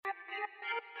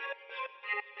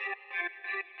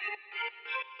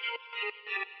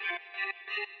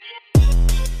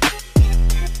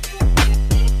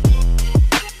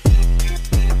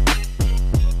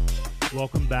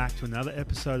to another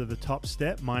episode of The Top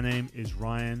Step. My name is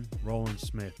Ryan Roland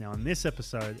Smith. Now, in this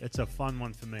episode, it's a fun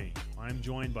one for me. I'm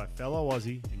joined by fellow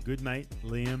Aussie and good mate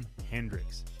Liam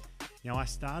Hendriks. Now, I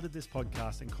started this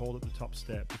podcast and called it The Top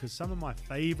Step because some of my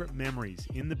favourite memories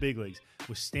in the big leagues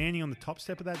were standing on the top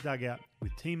step of that dugout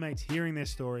with teammates hearing their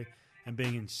story and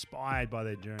being inspired by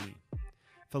their journey.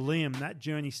 For Liam, that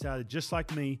journey started just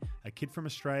like me, a kid from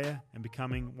Australia, and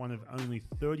becoming one of only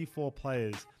 34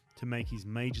 players to make his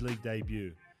Major League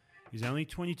debut. He was only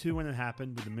 22 when it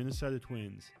happened with the Minnesota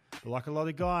Twins, but like a lot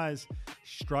of guys,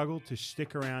 he struggled to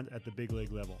stick around at the big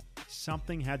league level.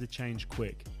 Something had to change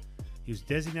quick. He was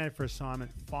designated for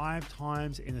assignment 5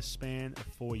 times in a span of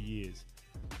 4 years.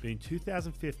 But in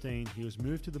 2015, he was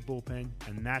moved to the bullpen,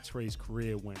 and that's where his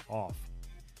career went off.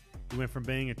 He went from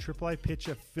being a AAA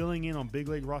pitcher filling in on big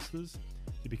league rosters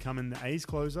to becoming the A's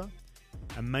closer,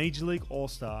 a Major League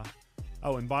All-Star.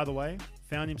 Oh, and by the way,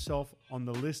 found himself on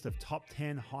the list of top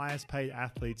 10 highest paid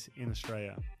athletes in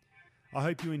Australia. I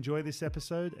hope you enjoy this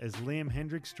episode as Liam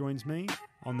Hendriks joins me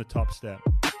on The Top Step.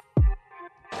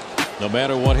 No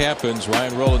matter what happens,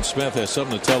 Ryan Roland Smith has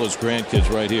something to tell his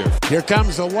grandkids right here. Here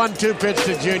comes the 1-2 pitch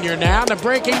to Junior now. The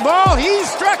breaking ball, he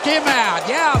struck him out.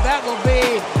 Yeah, that will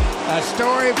be a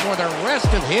story for the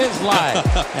rest of his life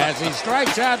as he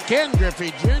strikes out Ken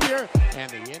Griffey Jr.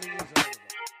 and the inning is over.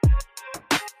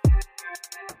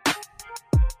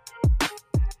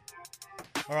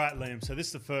 All right, Liam. So this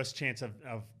is the first chance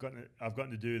I've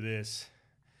gotten to do this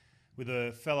with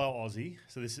a fellow Aussie.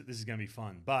 So this is going to be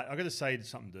fun. But I've got to say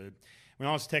something, dude. When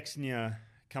I was texting you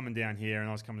coming down here and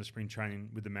I was coming to spring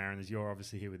training with the Mariners, you're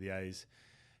obviously here with the A's.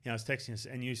 I was texting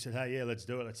you and you said, "Hey, yeah, let's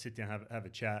do it. Let's sit down, have a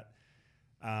chat."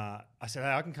 I said,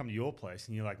 "Hey, I can come to your place."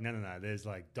 And you're like, no. There's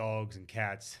like dogs and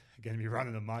cats going to be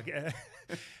running amok.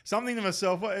 Something to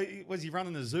myself, was he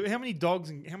running a zoo? How many dogs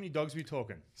are we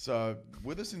talking? So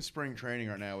with us in spring training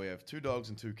right now, we have 2 dogs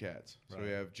and 2 cats. So Right.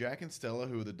 we have Jack and Stella,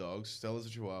 who are the dogs. Stella's a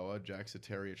Chihuahua. Jack's a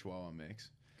Terrier Chihuahua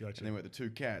mix. Gotcha. And then we have the 2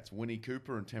 cats, Winnie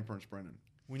Cooper and Temperance Brennan.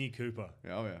 Winnie Cooper.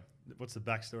 Oh, yeah. What's the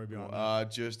backstory behind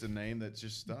that? Just a name that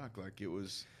just stuck. Like it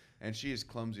was, and she is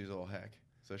clumsy as all heck.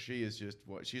 So she is just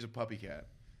she's a puppy cat.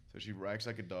 So she acts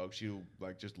like a dog. She'll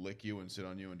like just lick you and sit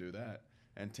on you and do that.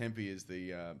 And Tempe is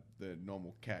the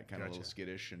normal cat, kind of a little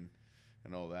skittish and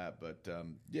all that. But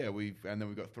yeah, we've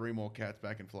got 3 more cats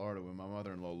back in Florida where my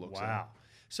mother-in-law looks at. Wow.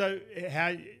 So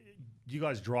how do you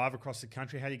guys drive across the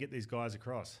country? How do you get these guys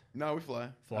across? No, we fly.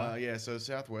 Fly? Yeah, so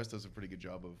Southwest does a pretty good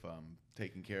job of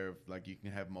taking care of, like, you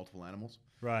can have multiple animals.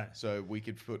 Right. So we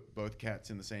could put both cats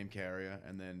in the same carrier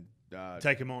and then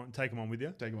Take them on with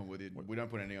you? take them on with you. We don't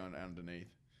put any on underneath.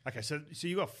 Okay, so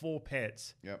you got 4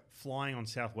 pets flying on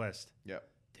Southwest. Yep.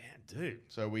 Damn, dude.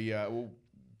 So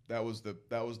that was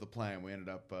the plan. We ended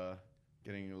up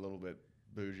getting a little bit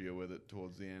bougier with it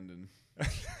towards the end, and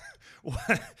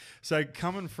So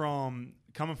coming from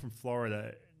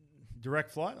Florida,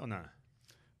 direct flight or no?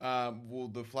 well,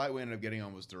 the flight we ended up getting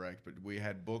on was direct, but we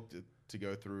had booked it to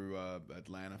go through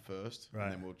Atlanta first, Right.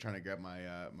 and then we were trying to grab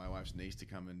my wife's niece to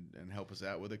come and help us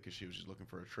out with it because she was just looking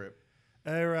for a trip.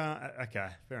 Okay,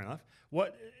 fair enough.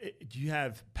 What do you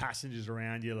have passengers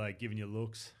around you like giving you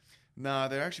looks? No,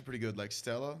 they're actually pretty good. Like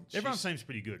Stella, Everyone seems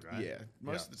pretty good, right? yeah,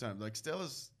 most of the time. Like Stella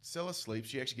sleeps.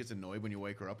 She actually gets annoyed when you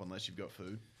wake her up unless you've got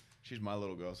food. She's my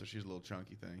little girl, so she's a little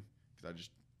chunky thing because I just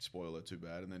spoil her too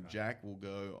bad. And then Jack will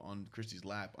go on Christy's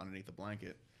lap underneath the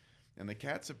blanket. And the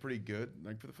cats are pretty good.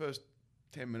 Like for the first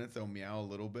 10 minutes, they'll meow a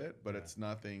little bit, but it's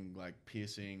nothing like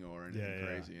piercing or anything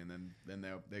crazy. And then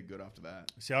they're good after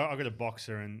that. See, I got a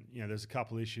boxer, and there's a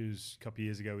couple issues a couple of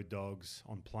years ago with dogs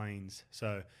on planes.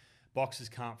 So boxers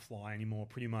can't fly anymore,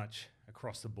 pretty much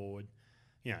across the board.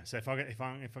 So if I'm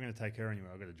going to take her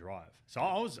anywhere, I've got to drive. So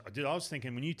I was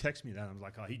thinking when you text me that, I was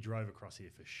like, oh, he drove across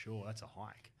here for sure. That's a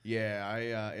hike.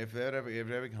 Yeah, if it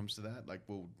ever comes to that, like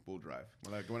we'll drive.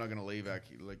 We're not going to leave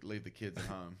the kids at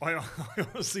home. I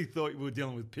honestly thought we were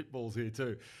dealing with pit bulls here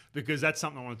too, because that's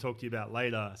something I want to talk to you about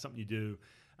later. Something you do,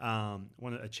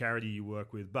 a charity you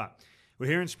work with. But we're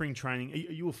here in spring training.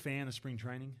 Are you a fan of spring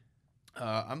training?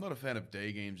 I'm not a fan of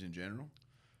day games in general.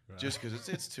 Right. Just because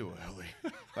it's too early.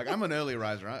 Like, I'm an early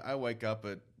riser. I wake up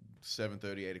at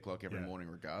 7:30, 8 o'clock every morning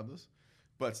regardless.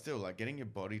 But still, like, getting your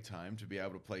body time to be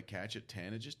able to play catch at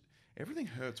 10, everything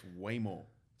hurts way more.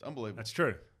 It's unbelievable. That's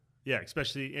true. Yeah,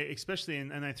 especially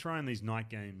and they throw in these night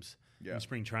games in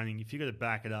spring training. If you got to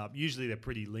back it up, usually they're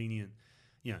pretty lenient.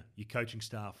 Your coaching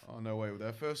staff. Oh, no way. With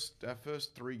our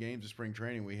first 3 games of spring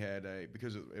training, we had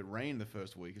because it rained the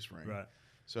first week of spring. Right.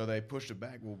 So they pushed it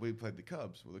back. Well, we played the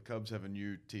Cubs. Well, the Cubs have a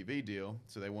new TV deal,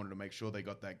 so they wanted to make sure they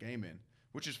got that game in,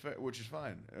 which is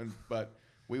fine. But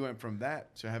We went from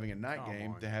that to having a night Come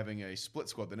game on. to having a split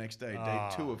squad the next day, day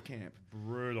 2 of camp.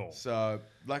 Brutal. So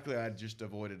luckily I just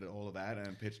avoided all of that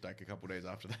and pitched like a couple of days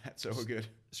after that. So we're good.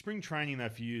 Spring training, though,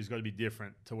 for you has got to be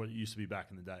different to what it used to be back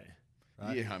in the day.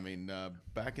 Right? Yeah, I mean,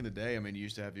 back in the day, I mean, you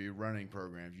used to have your running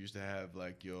programs. You used to have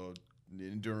like your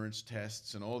endurance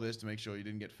tests and all this to make sure you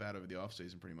didn't get fat over the off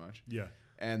season, pretty much. Yeah.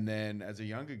 And then as a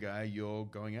younger guy, you're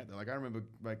going out there. Like I remember,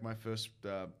 like my first.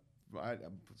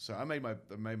 I made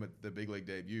the big league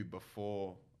debut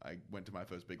before I went to my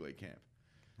first big league camp.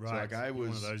 Right. So like I You're was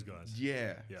one of those guys.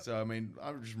 Yeah. Yep. So I mean,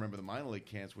 I just remember the minor league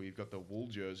camps where you've got the wool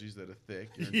jerseys that are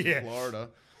thick. You're in Yeah. Florida.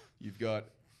 You've got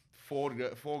four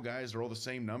guys that are all the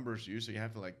same numbers as you, so you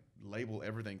have to like label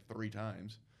everything 3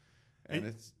 times.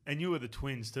 And you were the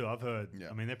Twins too. I've heard. Yeah.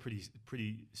 I mean, they're pretty.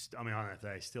 I mean, I don't know if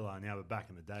they still are now, but back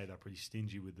in the day, they're pretty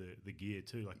stingy with the gear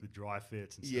too, like the dry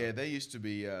fits and stuff. Yeah, they used to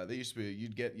be.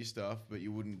 You'd get your stuff, but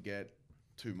you wouldn't get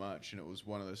too much, and it was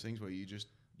one of those things where you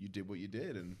did what you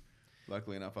did, and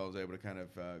luckily enough, I was able to kind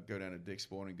of go down to Dick's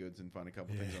Sporting Goods and find a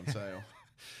couple things on sale.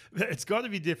 It's got to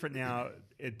be different now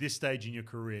at this stage in your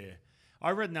career.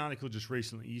 I read an article just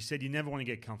recently. You said you never want to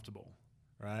get comfortable,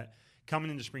 right?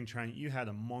 Coming into spring training, you had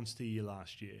a monster year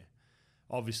last year.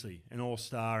 Obviously, an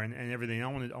all-star and everything. I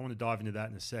want to dive into that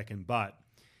in a second. But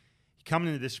coming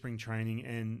into this spring training,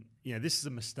 and this is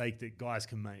a mistake that guys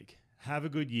can make. Have a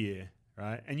good year,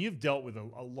 right? And you've dealt with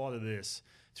a lot of this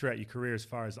throughout your career as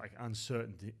far as like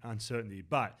uncertainty.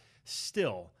 But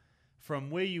still,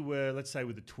 from where you were, let's say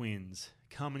with the Twins,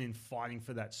 coming in fighting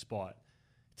for that spot,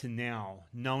 to now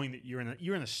knowing that you're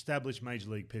an established major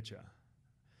league pitcher.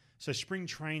 So spring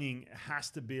training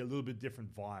has to be a little bit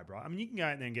different vibe, right? I mean, you can go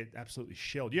out there and get absolutely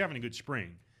shelled. You're having a good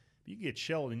spring, but you can get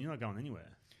shelled and you're not going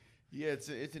anywhere. Yeah, it's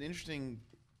an interesting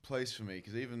place for me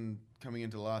because even coming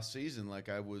into last season, like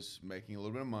I was making a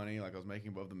little bit of money, like I was making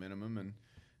above the minimum,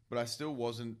 but I still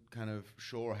wasn't kind of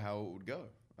sure how it would go.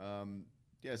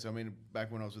 So I mean,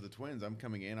 back when I was with the Twins, I'm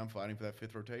coming in, I'm fighting for that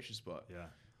 5th rotation spot. Yeah.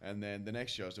 And then the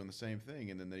next year I was doing the same thing.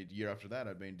 And then the year after that,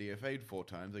 I'd been DFA'd 4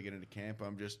 times. I get into camp.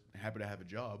 I'm just happy to have a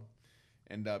job.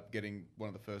 End up getting one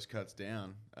of the first cuts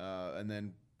down. And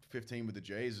then 15 with the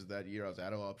Jays is that year I was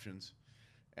out of options.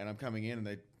 And I'm coming in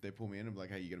and they pull me in and be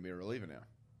like, hey, you're going to be a reliever now.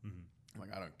 Mm-hmm. I'm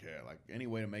like, I don't care. Like any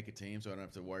way to make a team so I don't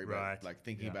have to worry about like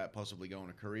thinking about possibly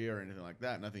going a career or anything like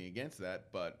that. Nothing against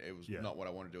that, but it was not what I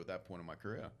wanted to do at that point in my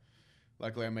career.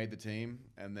 Luckily, I made the team,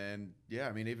 and then,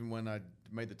 I mean, even when I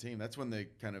made the team, that's when the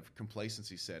kind of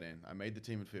complacency set in. I made the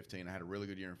team in 15. I had a really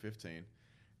good year in 15,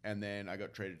 and then I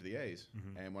got traded to the A's.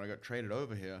 Mm-hmm. And when I got traded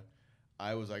over here,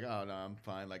 I was like, oh, no, I'm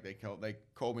fine. Like, they called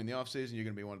me in the offseason. You're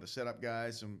going to be one of the setup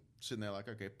guys. I'm sitting there like,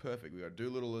 okay, perfect. We got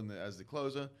Doolittle as the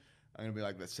closer. I'm going to be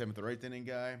like the 7th or 8th inning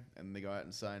guy. And they go out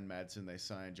and sign Madsen. They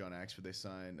sign John Axford.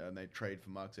 And they trade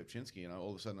for Mark Zepchinski. And all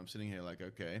of a sudden, I'm sitting here like,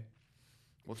 okay,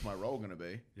 what's my role going to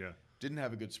be? Yeah. Didn't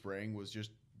have a good spring, was just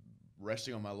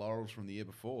resting on my laurels from the year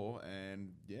before.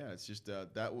 And, it's just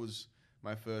that was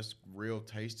my first real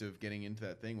taste of getting into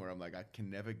that thing where I'm like, I can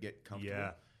never get comfortable.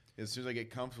 Yeah. As soon as I get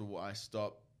comfortable, I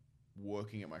stop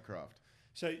working at my craft.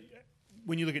 So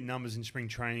when you look at numbers in spring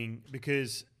training,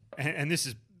 because, and this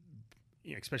is,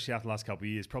 especially after the last couple of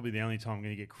years, probably the only time I'm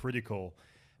going to get critical,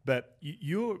 but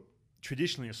you're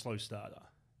traditionally a slow starter.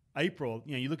 April,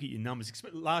 you look at your numbers.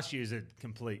 Last year's a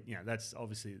complete, that's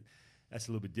obviously, that's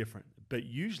a little bit different. But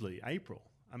usually April,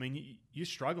 I mean, you're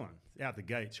struggling out the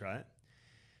gates, right?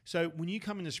 So when you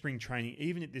come into spring training,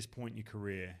 even at this point in your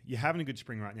career, you're having a good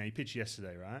spring right now. You pitched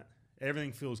yesterday, right?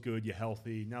 Everything feels good. You're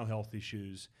healthy, no health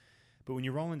issues. But when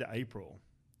you roll into April,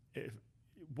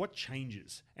 what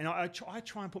changes? And I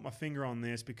try and put my finger on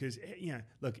this because,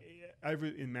 look, over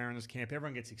in Mariners camp,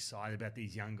 everyone gets excited about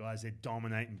these young guys. They're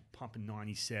dominating, pumping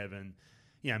 97,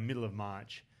 middle of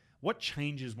March. What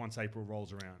changes once April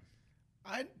rolls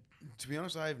around? To be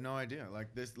honest, I have no idea.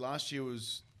 Like this last year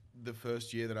was the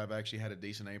first year that I've actually had a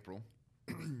decent April.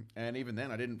 And even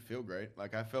then, I didn't feel great.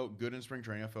 Like I felt good in spring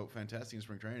training. I felt fantastic in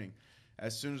spring training.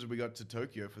 As soon as we got to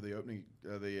Tokyo for the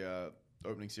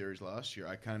opening series last year,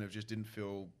 I kind of just didn't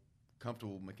feel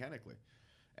comfortable mechanically.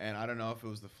 And I don't know if it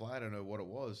was the flight, I don't know what it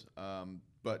was.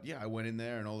 But I went in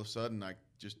there and all of a sudden I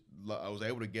was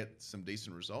able to get some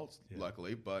decent results,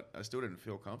 luckily, but I still didn't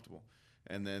feel comfortable.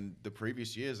 And then the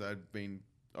previous years I'd been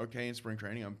okay in spring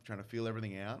training. I'm trying to feel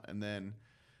everything out. And then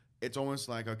it's almost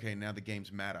like, okay, now the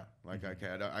games matter. Like,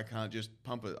 okay, I can't just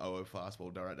pump a 0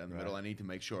 fastball right down the middle. I need to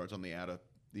make sure it's on the outer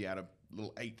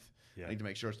little eighth. I need to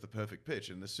make sure it's the perfect pitch.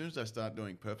 And as soon as I start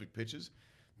doing perfect pitches,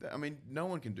 I mean, no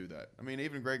one can do that. I mean,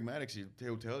 even Greg Maddux,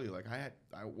 he'll tell you, like, I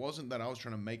wasn't that I was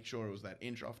trying to make sure it was that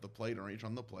inch off the plate or inch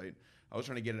on the plate. I was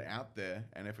trying to get it out there,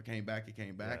 and if it came back, it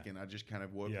came back, and I just kind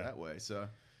of worked that way. So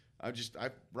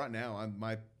right now,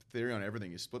 my theory on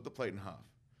everything is split the plate in half.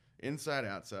 Inside,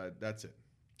 outside, that's it.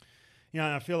 You know,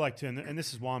 and I feel like, too, and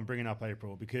this is why I'm bringing up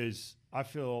April, because I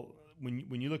feel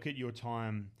when you look at your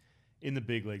time in the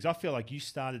big leagues, I feel like you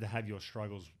started to have your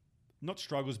struggles, not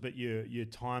struggles, but your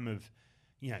time of,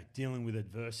 you know, dealing with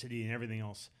adversity and everything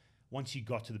else once you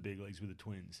got to the big leagues with the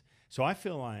Twins. So I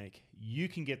feel like you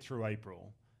can get through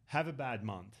April, have a bad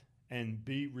month, and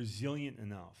be resilient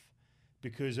enough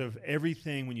because of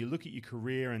everything when you look at your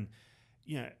career and,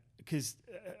 you know, because,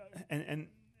 and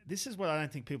this is what I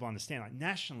don't think people understand. Like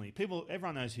nationally,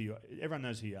 everyone knows who you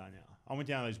are now. I went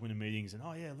down to those winter meetings and,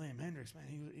 oh yeah, Liam Hendriks,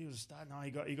 man, he was a star. No,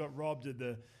 he got robbed at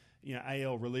the, you know,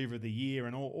 AL reliever of the year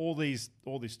and all this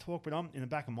talk. But I'm in the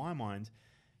back of my mind,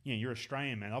 you know, you're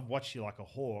Australian, man. I've watched you like a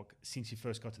hawk since you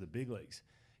first got to the big leagues.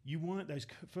 You weren't, those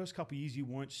first couple of years, you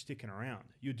weren't sticking around.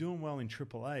 You're doing well in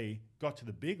AAA, got to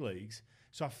the big leagues.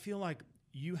 So I feel like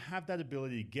you have that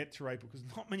ability to get through April because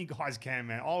not many guys can,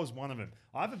 man. I was one of them.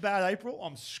 I have a bad April,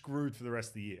 I'm screwed for the rest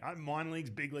of the year. I'm minor leagues,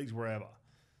 big leagues, wherever.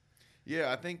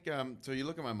 Yeah, I think so. You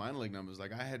look at my minor league numbers.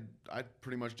 Like I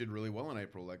pretty much did really well in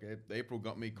April. Like April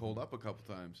got me called up a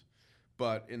couple times,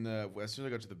 but as soon as I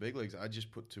got to the big leagues, I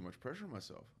just put too much pressure on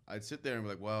myself. I'd sit there and be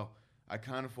like, well, I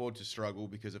can't afford to struggle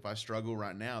because if I struggle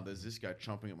right now, there's this guy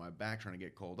chomping at my back trying to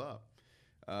get called up.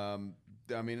 I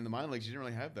mean, in the minor leagues, you didn't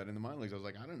really have that. In the minor leagues, I was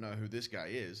like, I don't know who this guy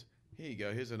is. Here you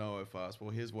go. Here's an 0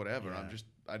 fastball. Here's whatever.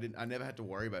 Yeah. I never had to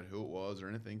worry about who it was or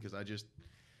anything because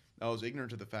I was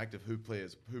ignorant to the fact of who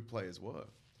players were.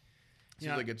 As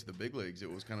soon as I get to the big leagues,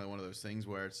 it was kind of one of those things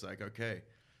where it's like, okay,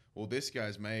 well, this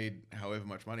guy's made however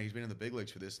much money. He's been in the big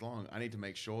leagues for this long. I need to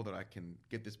make sure that I can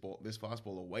get this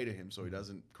fastball away to him so he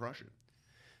doesn't crush it.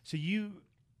 So you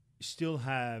still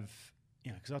have,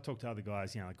 you know, because I talked to other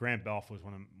guys, you know, like Grant Balfour was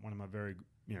one of my very,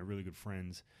 you know, really good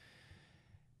friends.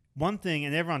 One thing,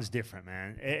 and everyone's different,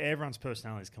 man. Everyone's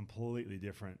personality is completely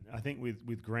different. I think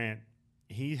with Grant,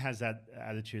 he has that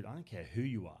attitude, I don't care who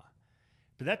you are.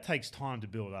 But that takes time to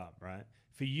build up, right?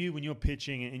 For you, when you're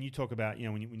pitching, and you talk about, you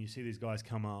know, when you see these guys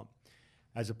come up,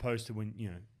 as opposed to when, you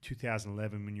know,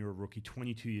 2011, when you're a rookie,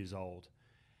 22 years old.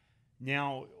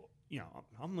 Now, you know,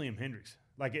 I'm Liam Hendriks.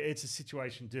 Like, it's a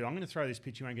situation, dude, I'm going to throw this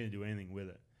pitch, you ain't going to do anything with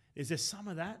it. Is there some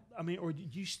of that? I mean, or do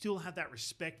you still have that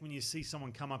respect when you see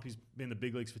someone come up who's been in the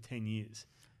big leagues for 10 years?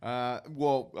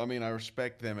 Well, I mean, I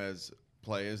respect them as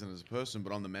players and as a person,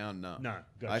 but on the mound, no. No,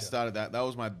 gotcha. I started that. That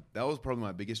was probably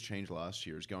my biggest change last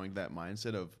year, is going to that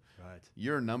mindset of, right,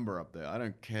 you're a number up there. I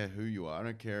don't care who you are. I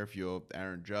don't care if you're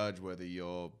Aaron Judge, whether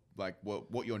you're like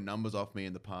what your numbers off me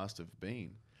in the past have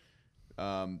been.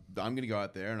 I'm going to go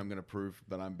out there and I'm going to prove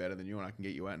that I'm better than you and I can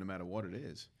get you out no matter what it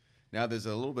is. Now, there's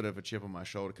a little bit of a chip on my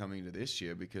shoulder coming into this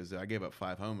year because I gave up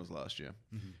 5 homers last year,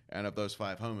 and of those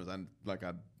 5 homers, I'm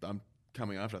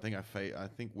coming after. I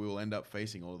think we will end up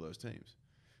facing all of those teams.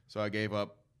 So I gave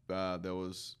up.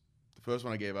 The first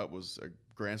one I gave up was a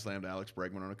grand slam to Alex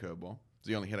Bregman on a curveball. It's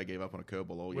the only hit I gave up on a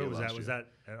curveball all year. Where was last that? year. Was that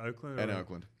at Oakland? At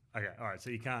Oakland. Okay, all right. So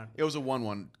you can't. It was a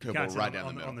 1-1 curveball right down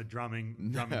the middle. On the drumming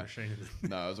machine.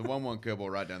 No, it was a 1-1 curveball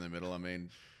right down the middle. I mean,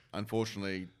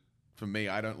 unfortunately, for me,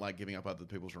 I don't like giving up other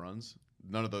people's runs.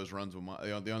 None of those runs were mine.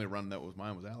 The only run that was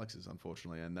mine was Alex's,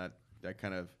 unfortunately, and that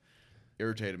kind of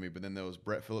irritated me. But then there was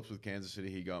Brett Phillips with Kansas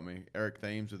City. He got me. Eric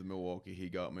Thames with Milwaukee. He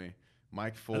got me.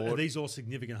 Mike Ford. Are these all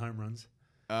significant home runs?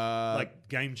 Like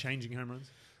game-changing home runs?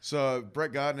 So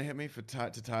Brett Gardner hit me to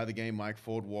tie the game. Mike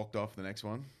Ford walked off the next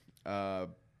one.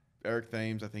 Eric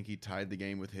Thames, I think he tied the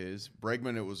game with his.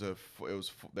 Bregman,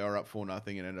 they were up 4-0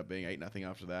 and ended up being 8-0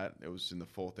 after that. It was in the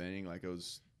 4th inning, like it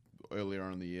was earlier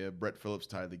on in the year. Brett Phillips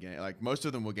tied the game. Like most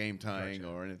of them were game tying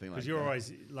or anything like that. Because you're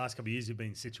always, last couple of years, you've been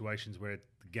in situations where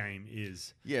the game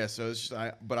is. Yeah, so it's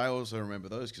just, but I also remember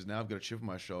those because now I've got a chip on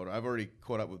my shoulder. I've already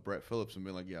caught up with Brett Phillips and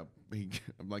been like, yeah,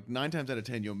 I'm like 9 times out of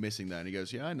 10 you're missing that. And he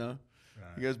goes, yeah, I know.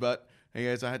 Right. He goes, but I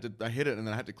hit it and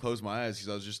then I had to close my eyes because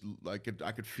I was just like,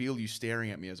 I could feel you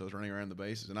staring at me as I was running around the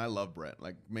bases. And I love Brett.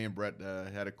 Like me and Brett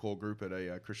had a core group at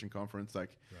a Christian conference.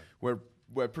 Like we're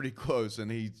pretty close,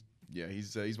 and he's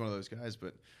one of those guys.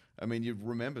 But I mean, you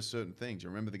remember certain things. You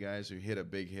remember the guys who hit a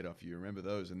big hit off you. You remember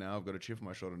those, and now I've got a chip on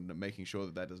my shoulder and making sure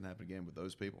that doesn't happen again with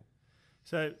those people.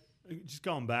 So, just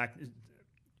going back,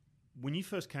 when you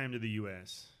first came to the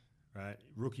US, right?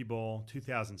 Rookie ball,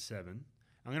 2007.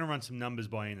 I'm going to run some numbers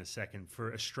by you in a second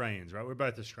for Australians, right? We're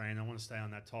both Australian. I want to stay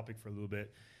on that topic for a little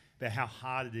bit about how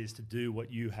hard it is to do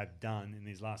what you have done in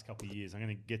these last couple of years. I'm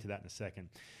going to get to that in a second.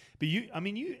 But you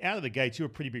out of the gates, you're a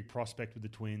pretty big prospect with the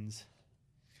Twins.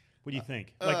 What do you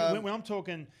think? Like when I'm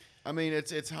talking, I mean,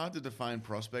 it's hard to define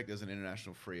prospect as an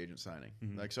international free agent signing.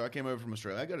 Mm-hmm. Like, so I came over from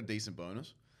Australia. I got a decent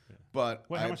bonus, but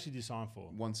how much did you sign for?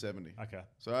 170. Okay.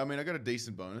 So I mean, I got a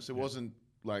decent bonus. It wasn't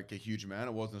like a huge amount.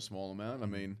 It wasn't a small amount. I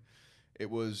mean, it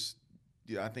was.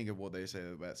 I think of what they say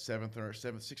about sixth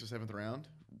or seventh round,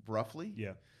 roughly.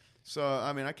 Yeah. So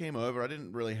I mean, I came over. I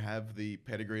didn't really have the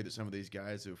pedigree that some of these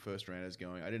guys who were first rounders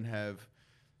going. I didn't have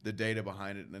the data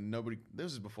behind it, and nobody. This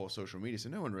was before social media, so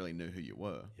no one really knew who you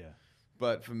were. Yeah.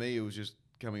 But for me, it was just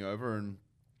coming over, and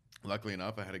luckily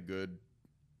enough, I had a good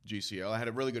GCL. I had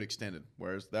a really good extended.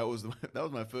 Whereas that was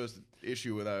my first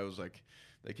issue with it. I was like,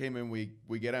 they came in,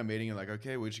 we get our meeting, and like,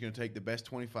 okay, we're just going to take the best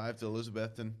 25 to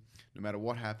Elizabethton, no matter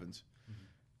what happens.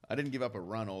 I didn't give up a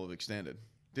run all of extended.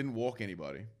 Didn't walk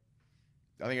anybody.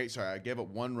 I gave up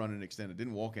one run in extended.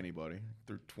 Didn't walk anybody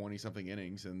through 20-something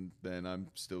innings, and then I'm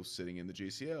still sitting in the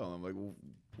GCL. And I'm like, well,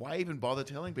 why even bother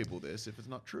telling people this if it's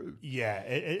not true?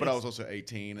 Yeah. But I was also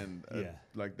 18, and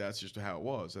like that's just how it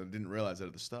was. I didn't realize that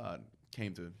at the start.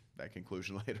 Came to that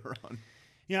conclusion later on.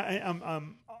 Yeah,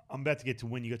 I'm about to get to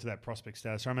when you got to that prospect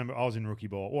status. I remember I was in rookie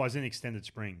ball. Well, I was in extended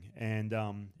spring, and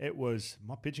it was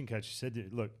my pitching coach said,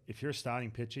 "Look, if you're a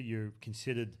starting pitcher, you're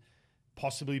considered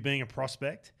possibly being a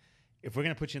prospect. If we're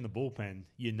going to put you in the bullpen,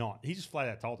 you're not." He just flat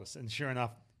out told us, and sure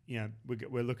enough,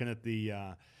 we're looking at the,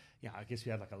 I guess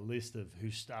we had like a list of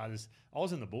who starters. I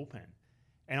was in the bullpen,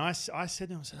 and I said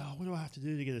to him, "Oh, what do I have to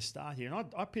do to get a start here?" And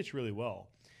I pitched really well,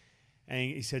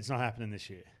 and he said, "It's not happening this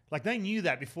year." Like they knew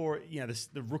that before,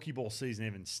 the rookie ball season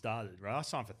even started, right? I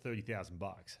signed for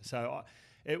 $30,000, so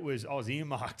I was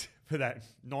earmarked for that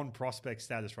non-prospect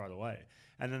status right away.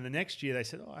 And then the next year they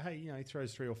said, "Oh, hey, he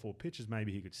throws 3 or 4 pitches,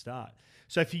 maybe he could start."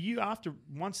 So for you,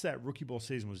 once that rookie ball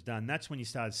season was done, that's when you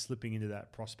started slipping into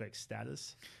that prospect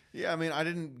status. Yeah, I mean, I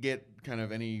didn't get kind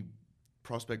of any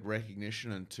prospect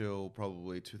recognition until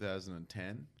probably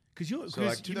 2010. Because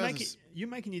you're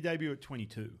making your debut at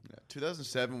 22. Yeah,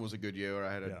 2007 was a good year where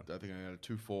I had I think I had a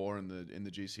 2.4 in the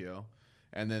GCL,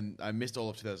 and then I missed all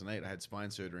of 2008. I had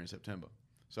spine surgery in September,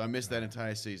 so I missed that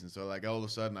entire season. So like all of a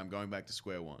sudden, I'm going back to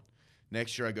square one.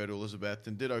 Next year, I go to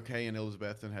Elizabethton, did okay in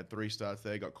Elizabethton, had 3 starts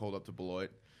there, got called up to Beloit,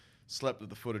 slept at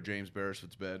the foot of James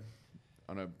Beresford's bed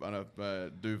on a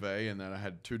duvet, and then I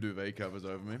had 2 duvet covers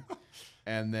over me,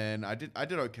 and then I did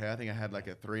okay. I think I had like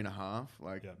a 3.5,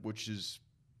 which is.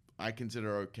 I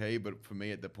consider okay, but for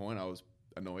me at the point, I was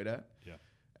annoyed at. Yeah.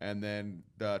 And then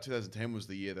 2010 was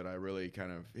the year that I really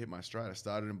kind of hit my stride. I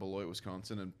started in Beloit,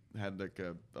 Wisconsin, and had like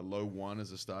a low 1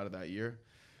 as a start of that year.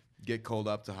 Get called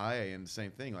up to high A, and the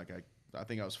same thing. Like I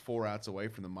think I was 4 outs away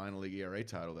from the minor league ERA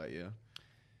title that year.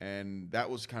 And that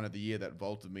was kind of the year that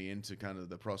vaulted me into kind of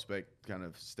the prospect kind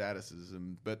of statuses.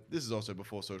 But this is also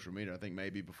before social media. I think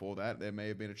maybe before that there may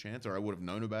have been a chance, or I would have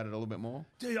known about it a little bit more.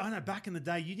 Dude, I know back in the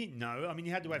day you didn't know. I mean,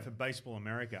 you had to wait for Baseball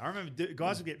America. I remember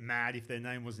guys would get mad if their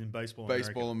name was in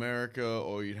Baseball America,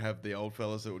 or you'd have the old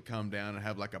fellas that would come down and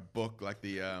have like a book, like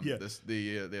the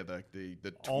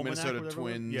Minnesota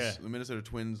Twins, the Minnesota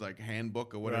Twins like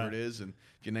handbook or whatever it is, and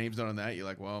if your name's not on that, you're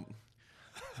like, well.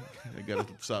 They got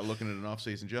to start looking at an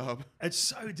off-season job. It's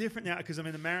so different now because I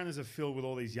mean the Mariners are filled with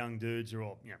all these young dudes who are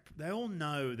all they all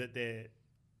know that they're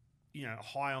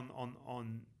high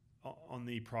on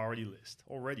the priority list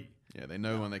already. Yeah, they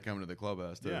know when they come to the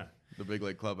clubhouse. The big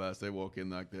league clubhouse, they walk in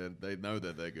like they know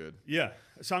that they're good. Yeah.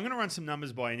 So I'm going to run some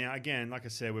numbers by you now. Again, like I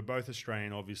said, we're both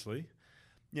Australian, obviously.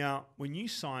 Now, when you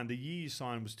signed, the year you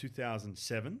signed was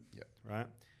 2007. Yep. Right.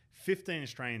 15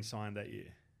 Australians signed that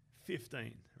year.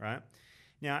 15. Right.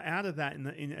 Now, out of that, in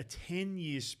a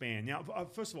 10-year span. Now,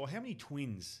 first of all, how many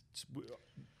Twins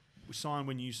signed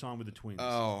when you signed with the Twins?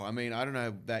 Oh, I mean, I don't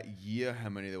know that year how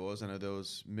many there was. I know there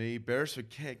was me. Beresford,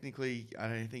 technically, I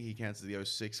don't think he counts as the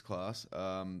 06 class.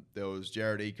 There was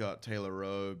Jared Ecott, Taylor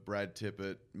Rowe, Brad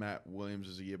Tippett, Matt Williams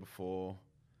was a year before.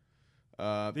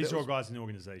 These are all guys in the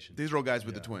organization. These are all guys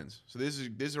with the Twins. So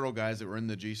these are all guys that were in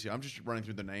the GCL. I'm just running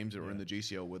through the names that were in the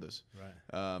GCL with us.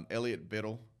 Right. Elliot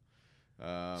Biddle.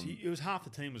 It was half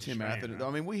the team was Tim Australian. Atherton. Right?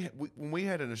 I mean, when we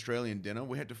had an Australian dinner,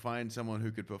 we had to find someone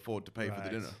who could afford to pay for the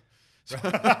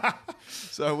dinner.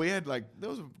 So we had there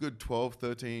was a good 12,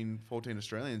 13, 14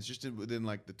 Australians just within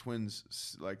the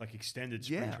Twins like extended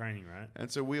spring training, right?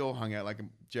 And so we all hung out. Like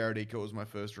Jared Ecott was my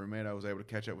first roommate. I was able to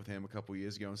catch up with him a couple of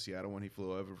years ago in Seattle when he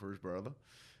flew over for his brother.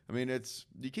 I mean,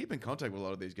 you keep in contact with a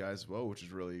lot of these guys as well, which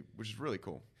is really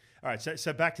cool. All right,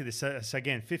 so back to this. So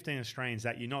again, 15 Australians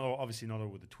that year, obviously not all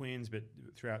with the Twins, but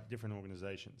throughout different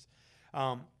organisations.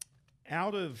 I'm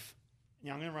going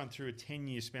to run through a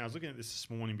 10-year span. I was looking at this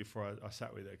morning before I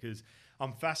sat with it because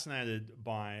I'm fascinated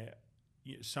by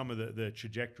some of the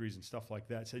trajectories and stuff like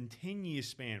that. So in 10-year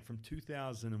span from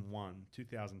 2001,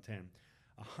 2010,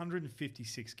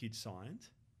 156 kids signed.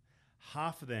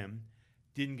 Half of them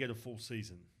didn't get a full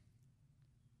season.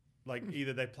 Like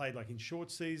either they played like in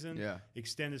short season,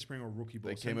 extended spring, or rookie ball.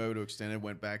 They came over to extended,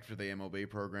 went back for the MLB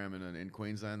program in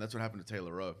Queensland. That's what happened to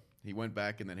Taylor Rowe. He went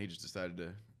back and then he just decided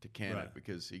to can it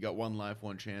because he got one life,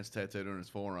 one chance tattooed on his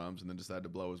forearms, and then decided to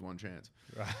blow his one chance.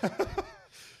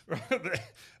 Right.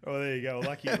 Well, there you go.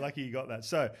 Lucky you got that.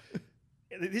 So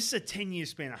this is a 10-year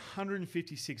span.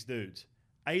 156 dudes.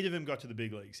 8 of them got to the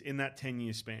big leagues in that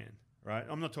 10-year span. Right.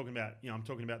 I'm not talking about I'm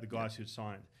talking about the guys who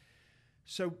signed.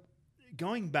 So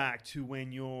going back to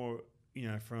when you're,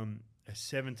 from a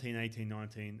 17, 18,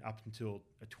 19 up until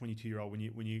a 22-year-old,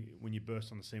 when you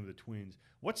burst on the scene with the Twins,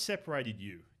 what separated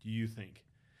you, do you think?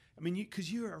 I mean,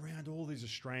 because you're around all these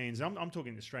Australians. I'm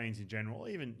talking Australians in general,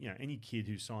 even any kid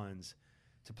who signs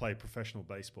to play professional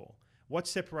baseball. What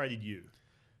separated you?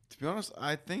 To be honest,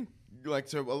 I think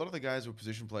so a lot of the guys were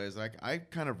position players. Like I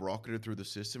kind of rocketed through the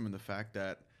system in the fact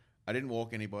that I didn't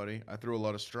walk anybody. I threw a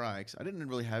lot of strikes. I didn't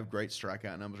really have great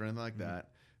strikeout numbers or anything like that,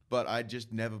 but I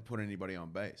just never put anybody on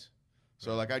base.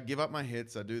 So, I'd give up my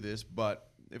hits. I do this,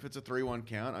 but if it's a 3-1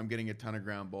 count, I'm getting a ton of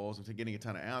ground balls. I'm getting a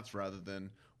ton of outs rather than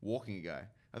walking a guy.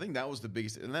 I think that was the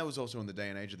biggest, and that was also in the day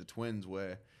and age of the Twins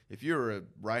where if you're a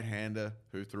right-hander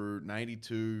who threw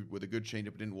 92 with a good changeup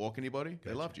and didn't walk anybody,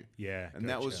 they loved you. Yeah. And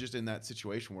that was just in that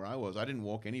situation where I was. I didn't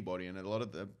walk anybody, and a lot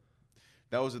of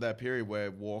that was at that period where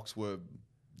walks were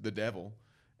the devil,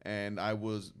 and I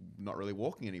was not really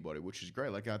walking anybody, which is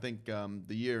great. Like I think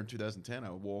the year in 2010, I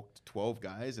walked 12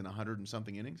 guys in 100 and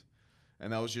something innings,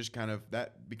 and that was just kind of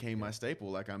that became my staple.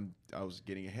 Like I was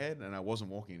getting ahead, and I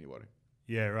wasn't walking anybody.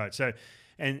 Yeah, right. So,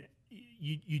 and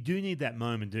you do need that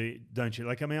moment, don't you?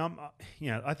 Like I mean,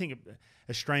 I think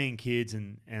Australian kids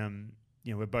and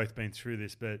we've both been through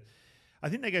this, but I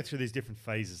think they go through these different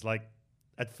phases. Like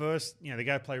at first, they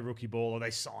go play rookie ball or they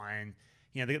sign.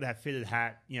 They get that fitted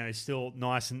hat, it's still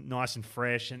nice and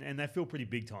fresh, and they feel pretty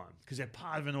big time because they're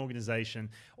part of an organization.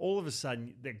 All of a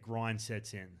sudden, that grind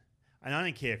sets in. And I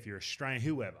don't care if you're Australian,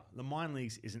 whoever. The minor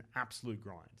leagues is an absolute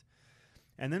grind.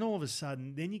 And then all of a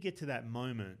sudden, then you get to that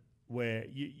moment where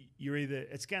you're either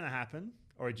it's going to happen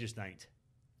or it just ain't.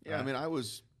 Yeah, right? I mean, I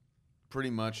was pretty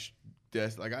much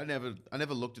like I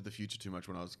never looked at the future too much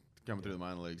when I was coming through the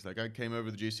minor leagues. Like I came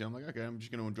over to the GCL, I'm like, okay, I'm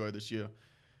just going to enjoy this year.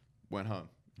 Went home,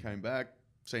 came back.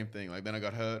 Same thing. Like then I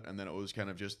got hurt, and then it was kind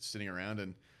of just sitting around.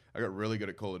 And I got really good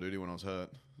at Call of Duty when I was hurt.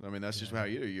 I mean, that's just how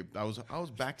you do. I was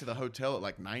back to the hotel at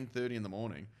like 9:30 in the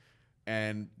morning,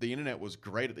 and the internet was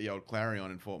great at the old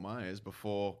Clarion in Fort Myers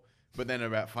before. But then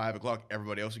about 5 o'clock,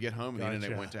 everybody else would get home, and the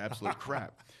internet went to absolute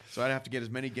crap. So I'd have to get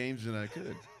as many games as I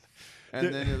could.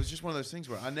 And then it was just one of those things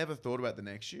where I never thought about the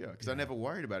next year because I never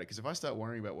worried about it. Because if I start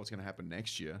worrying about what's going to happen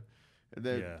next year,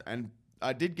 and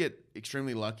I did get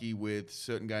extremely lucky with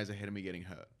certain guys ahead of me getting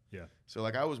hurt. Yeah. So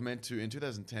like I was meant to in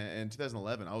 2010 and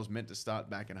 2011, I was meant to start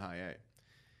back in high A,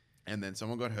 and then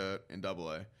someone got hurt in double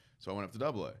A, so I went up to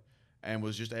double A, and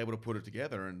was just able to put it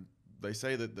together. And they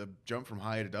say that the jump from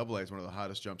high A to double A is one of the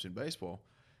hardest jumps in baseball.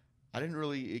 I didn't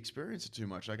really experience it too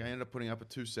much. Like I ended up putting up a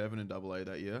 2.7 in double A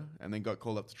that year, and then got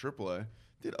called up to triple A.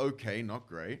 Did okay, not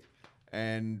great,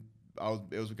 and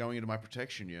it was going into my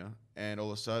protection year, and all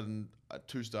of a sudden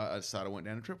a starter went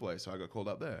down to AAA, so I got called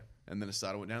up there, and then a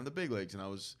starter went down to the big leagues, and I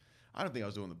don't think I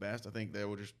was doing the best. I think they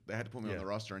had to put me on the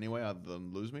roster anyway, other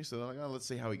than lose me. So they're like, oh, let's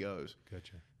see how he goes.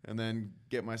 Gotcha. And then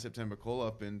get my September call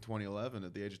up in 2011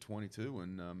 at the age of 22,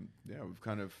 and we've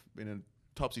kind of been in a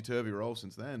topsy-turvy role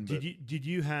since then.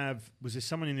 Was there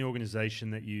someone in the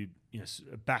organization that you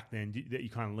back then that you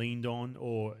kind of leaned on,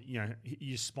 or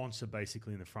your sponsor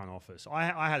basically in the front office?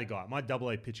 I had a guy, my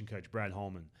AA pitching coach, Brad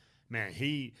Holman. Man,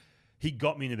 he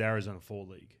got me into the Arizona 4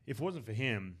 League. If it wasn't for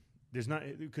him, there's no,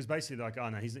 because basically like, oh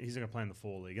no, he's not going to play in the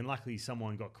 4 League, and luckily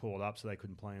someone got called up so they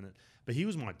couldn't play in it. But he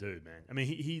was my dude, man. I mean,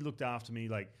 he looked after me.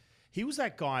 Like he was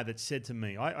that guy that said to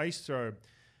me, I used to throw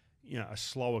a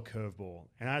slower curveball,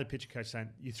 and I had a pitcher coach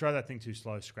saying, you throw that thing too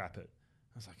slow, scrap it.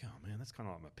 I was like, oh man, that's kind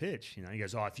of like my pitch. He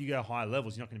goes, oh, if you go higher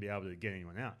levels, you're not going to be able to get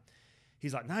anyone out.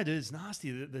 He's like, no, dude, it's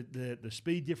nasty. The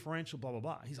speed differential, blah blah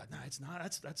blah. He's like, no, it's not.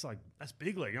 That's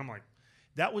big league. I'm like,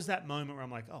 that was that moment where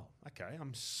I'm like, oh, okay,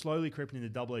 I'm slowly creeping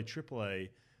into AA, AAA.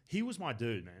 He was my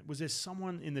dude, man. Was there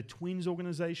someone in the Twins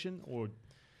organization or?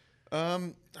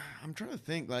 I'm trying to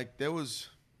think. Like there was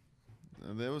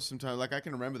some time. Like I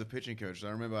can remember the pitching coach. I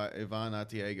remember Ivan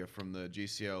Arteaga from the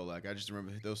GCL. Like I just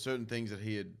remember there were certain things that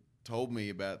he had told me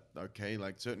about. Okay,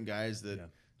 like certain guys that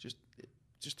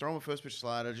just throw him a first pitch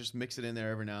slider, just mix it in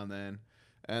there every now and then.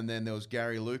 And then there was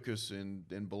Gary Lucas in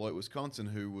Beloit, Wisconsin,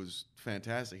 who was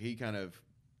fantastic. He kind of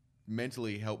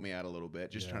mentally helped me out a little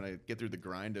bit, just trying to get through the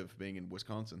grind of being in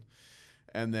Wisconsin.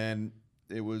 And then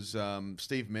it was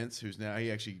Steve Mintz,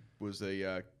 he actually was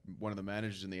one of the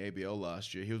managers in the ABL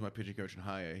last year. He was my pitching coach in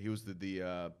high A. He was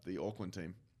the Oakland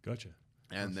team. Gotcha.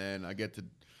 And then I get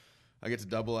to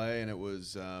Double A, and it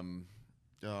was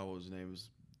what was his name? It was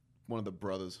one of the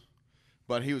brothers,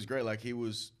 but he was great. He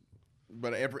was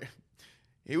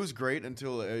great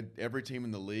until every team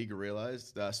in the league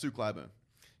realized Stu Clyburn.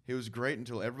 He was great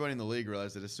until everybody in the league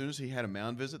realized that as soon as he had a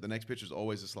mound visit, the next pitch was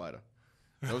always a slider.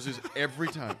 That was just every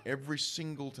time, every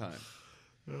single time.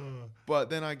 But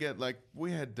then I get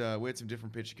we had some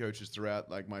different pitching coaches throughout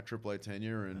my AAA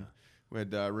tenure, and we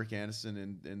had Rick Anderson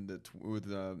in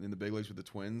the big leagues with the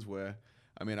Twins. Where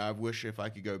I wish if I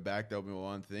could go back, that would be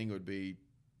one thing. It would be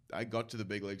I got to the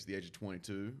big leagues at the age of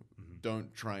 22. Mm-hmm.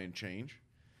 Don't try and change.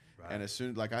 Right. And as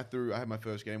soon I had my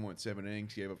first game, went 7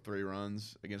 innings, gave up 3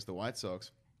 runs against the White Sox,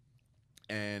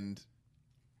 and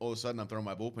all of a sudden I'm throwing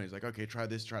my bullpen. He's like, okay, try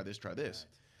this, try this, try this.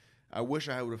 Right. I wish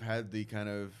I would have had the kind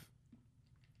of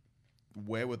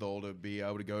wherewithal to be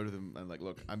able to go to them and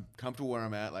look, I'm comfortable where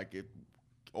I'm at,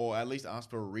 or at least ask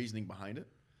for a reasoning behind it.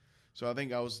 So I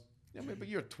think I was, but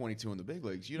you're 22 in the big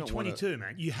leagues. You're 22,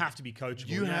 man. You have to be coachable.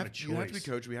 You have a choice. You have to be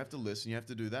coachable. You have to listen. You have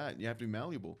to do that. You have to be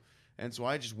malleable. And so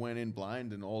I just went in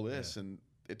blind and all this, and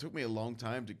it took me a long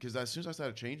time because as soon as I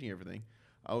started changing everything,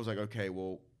 I was like, okay,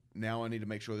 well, now I need to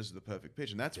make sure this is the perfect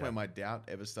pitch. And that's where my doubt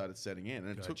ever started setting in.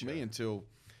 And it took me until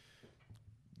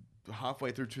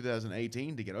halfway through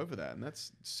 2018 to get over that. And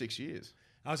that's 6 years.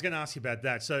 I was going to ask you about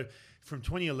that. So from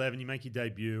 2011, you make your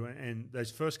debut, and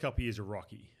those first couple of years are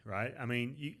rocky, right? how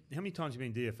many times have you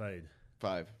been DFA'd?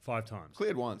 5. 5 times.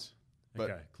 Cleared once. But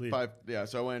okay, cleared. 5, yeah.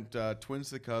 So I went Twins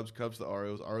to the Cubs, Cubs to the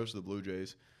Orioles, Orioles to the Blue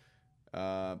Jays.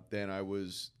 Then I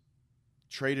was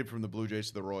traded from the Blue Jays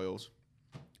to the Royals,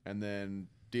 and then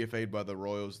DFA'd by the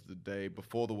Royals the day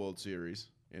before the World Series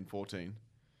in 14.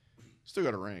 Still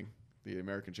got a ring, the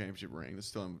American Championship ring. It's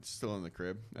still in the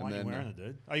crib. Why are you wearing it,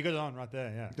 dude? Oh, you got it on right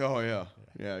there, yeah. Oh, yeah.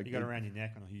 You got it around your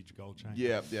neck on a huge gold chain.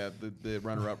 Yeah, the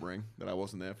runner-up ring that I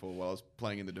wasn't there for while I was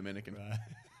playing in the Dominican. Right.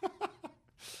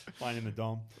 Playing in the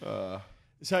Dom.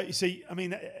 So you see,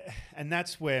 and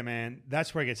that's where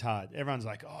it gets hard. Everyone's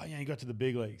like, oh, yeah, you got to the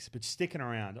big leagues, but sticking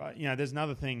around. There's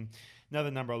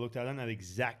another number I looked at. I don't know the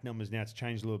exact numbers now. It's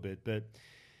changed a little bit, but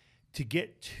to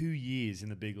get 2 years in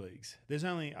the big leagues, there's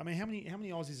only, how many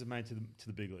Aussies have made to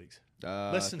the big leagues?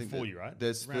 Less than 40, right?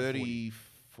 There's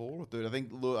 34 or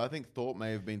 30. I think Thorpe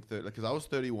may have been 30 because I was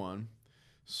 31.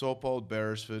 Saupold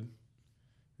Beresford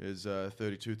is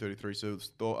 32, 33. So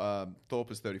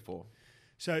Thorpe is 34.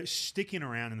 So sticking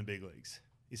around in the big leagues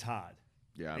is hard.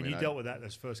 Yeah, and you dealt with that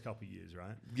those first couple of years,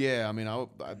 right? Yeah,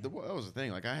 that was the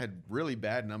thing. I had really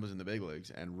bad numbers in the big leagues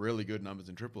and really good numbers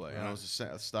in AAA, right. And I was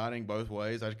starting both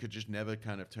ways. I could just never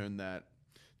kind of turn that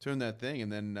thing,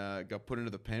 and then got put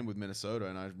into the pen with Minnesota.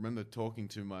 And I remember talking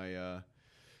to my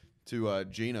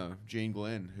Gene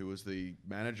Glenn, who was the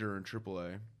manager in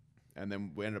AAA, and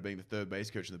then we ended up being the third base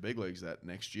coach in the big leagues that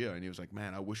next year. And he was like,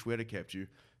 "Man, I wish we had kept you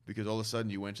because all of a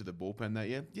sudden you went to the bullpen that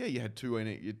year. Yeah, you had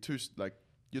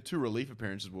your 2 relief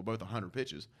appearances were both 100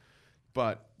 pitches,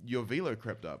 but your velo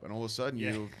crept up, and all of a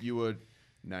sudden you were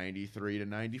 93 to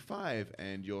 95,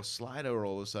 and your slider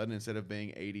all of a sudden, instead of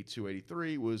being 82,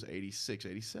 83, was 86,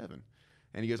 87.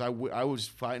 And he goes, I was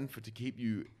fighting to keep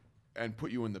you and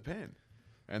put you in the pen.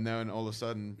 And then all of a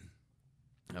sudden,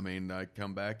 I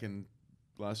come back, and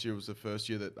last year was the first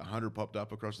year that 100 popped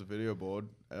up across the video board.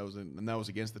 And that was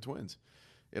against the Twins.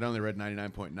 It only read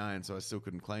 99.9, so I still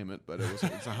couldn't claim it, but it's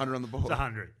 100 on the board. It's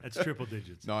 100. It's triple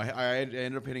digits. No, I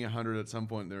ended up hitting 100 at some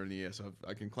point there in the year, so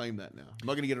I can claim that now. I'm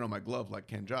not going to get it on my glove like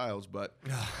Ken Giles, but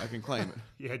I can claim it.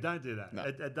 Yeah, don't do that. No.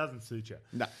 It doesn't suit you.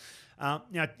 No.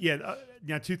 Now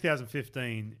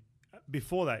 2015,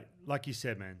 before that, like you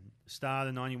said, man, start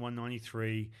of 91,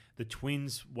 93, the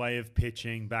Twins' way of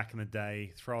pitching back in the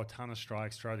day, throw a ton of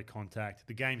strikes, throw to contact.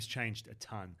 The game's changed a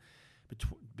ton.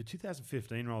 But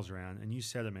 2015 rolls around, and you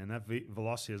said it, man, that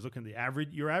velocity, I was looking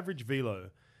at your average velo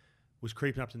was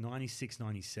creeping up to 96,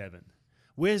 97.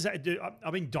 Where's that? Dude,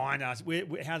 I've been dying to ask,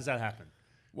 how does that happen?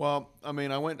 Well, I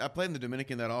played in the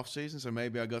Dominican that off season, so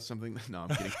maybe I got something. No, I'm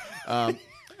kidding.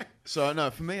 So, no,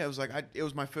 for me, it was it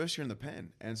was my first year in the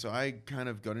pen. And so I kind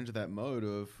of got into that mode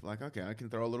of okay, I can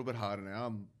throw a little bit harder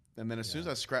now. And then as soon as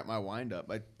I scrapped my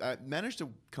windup, I managed to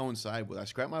coincide with, I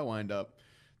scrapped my windup.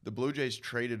 The Blue Jays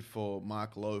traded for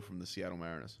Mark Lowe from the Seattle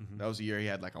Mariners. Mm-hmm. That was the year he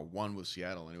had a 1 with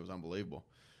Seattle, and it was unbelievable.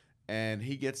 And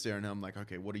he gets there, and I'm like,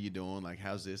 okay, what are you doing? Like,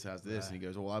 how's this? How's this? Right. And he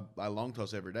goes, well, I long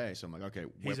toss every day. So I'm like, okay,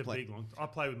 He's a big long. I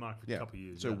played with Mark for a couple of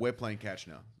years. So we're playing catch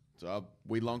now. So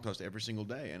we long tossed every single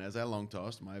day. And as I long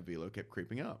tossed, my velo kept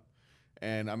creeping up.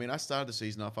 And I mean, I started the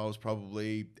season off, I was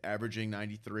probably averaging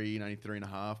 93 and a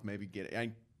half, maybe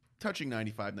touching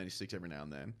 95, 96 every now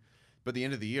and then. But at the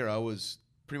end of the year, I was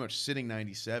pretty much sitting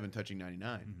 97, touching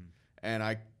 99. Mm-hmm. And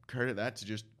I credit that to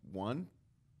just, one,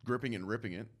 gripping it and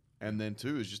ripping it. And then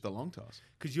two is just a long toss.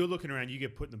 Because you're looking around, you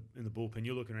get put in the bullpen,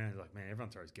 you're looking around, you're like, man, everyone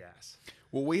throws gas.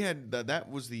 Well, we had that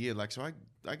was the year. Like, so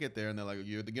I get there and they're like,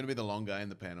 you're going to be the long guy in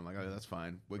the pen. I'm like, oh, that's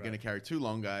fine. We're going to carry 2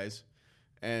 long guys.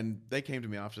 And they came to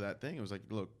me after that thing. It was like,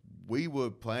 look, we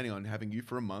were planning on having you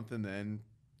for a month and then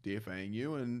DFAing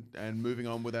you and moving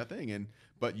on with that thing.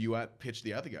 But you outpitched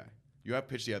the other guy.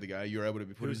 You're able to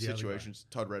be put in situations.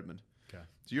 Todd Redmond. Okay.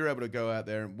 So you're able to go out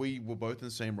there, and we were both in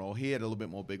the same role. He had a little bit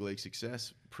more big league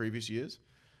success previous years,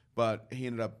 but he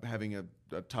ended up having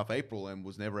a tough April and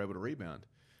was never able to rebound.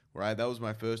 Right, that was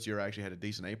my first year. I actually had a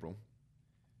decent April,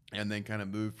 and then kind of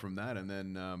moved from that. And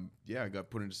then I got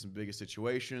put into some bigger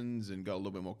situations and got a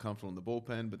little bit more comfortable in the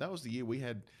bullpen. But that was the year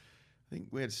I think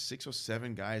we had 6 or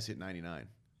 7 guys hit 99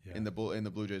 in the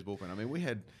Blue Jays bullpen. I mean, we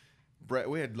had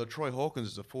LaTroy Hawkins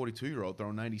as a 42-year-old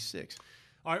throwing 96.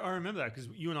 I remember that because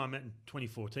you and I met in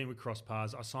 2014. We crossed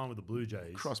paths. I signed with the Blue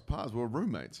Jays. Crossed paths? We were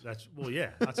roommates. That's what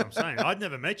I'm saying. I'd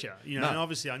never met you. You know, and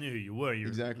obviously I knew who you were. You're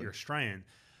Australian.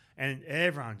 And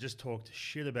everyone just talked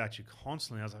shit about you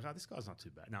constantly. I was like, oh, this guy's not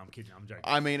too bad. No, I'm kidding. I'm joking.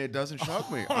 I mean, it doesn't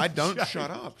shock me. I don't shut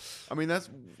up. I mean,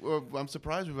 I'm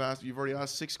surprised you've already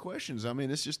asked 6 questions. I mean,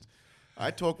 it's just,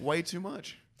 I talk way too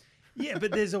much. Yeah,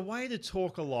 but there's a way to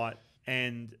talk a lot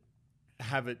and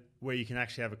have it where you can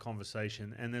actually have a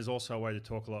conversation, and there's also a way to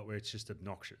talk a lot where it's just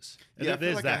obnoxious. Yeah, I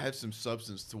feel like I have some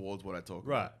substance towards what I talk about.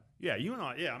 Right. Yeah, you and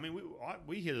I, I mean,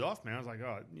 we hit it off, man. I was like,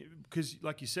 oh, because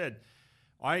like you said,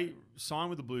 I signed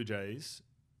with the Blue Jays,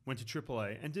 went to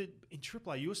AAA, and in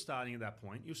AAA, you were starting at that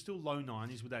point. You were still low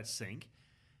 90s with that sink,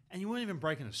 and you weren't even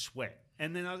breaking a sweat.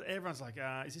 And then everyone's like,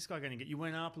 is this guy going to get... You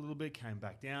went up a little bit, came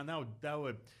back down. They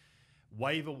were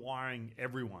waiver wiring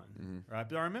everyone, right?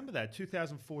 But I remember that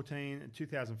 2014 and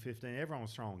 2015, everyone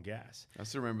was throwing gas. I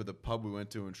still remember the pub we went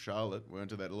to in Charlotte. We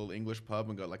went to that little English pub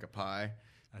and got like a pie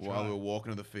we were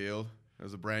walking to the field. It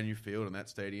was a brand new field, and that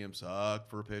stadium sucked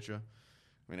for a pitcher.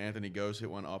 I mean, Anthony Gose hit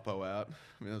one oppo out.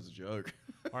 I mean, that was a joke.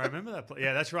 I remember that.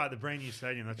 Yeah, that's right. The brand new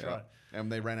stadium. That's right.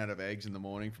 And they ran out of eggs in the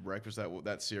morning for breakfast.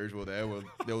 That series we were there, where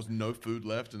there was no food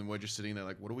left, and we're just sitting there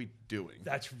like, what are we doing?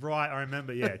 That's right. I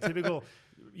remember. Yeah,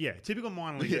 typical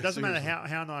minor league. It doesn't matter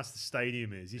how nice the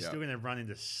stadium is. You're still going to run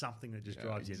into something that just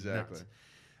drives you nuts.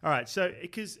 All right. So,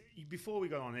 because before we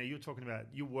got on there, you were talking about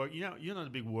your work. You're not a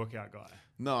big workout guy.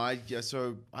 No,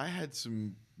 So I had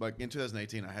some, like in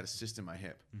 2018, I had a cyst in my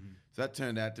hip. Mm-hmm. So that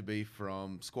turned out to be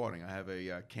from squatting. I have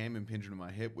a cam impingement in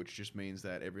my hip, which just means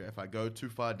that if I go too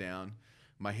far down,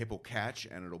 my hip will catch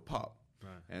and it'll pop.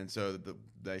 Right. And so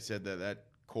they said that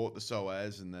caught the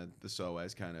psoas, and the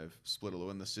psoas kind of split a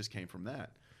little, and the cyst came from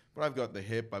that. But I've got the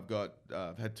hip.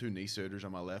 I've had 2 knee surgeries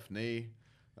on my left knee.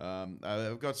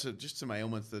 I've got some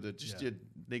ailments that are just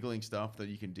niggling stuff that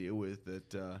you can deal with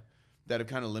that have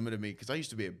kind of limited me, because I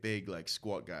used to be a big like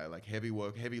squat guy, like heavy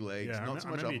work, heavy legs, not so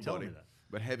much upper body,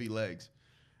 but heavy legs.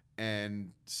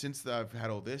 And since I've had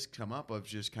all this come up, I've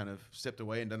just kind of stepped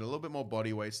away and done a little bit more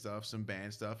body weight stuff, some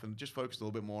band stuff, and just focused a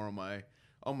little bit more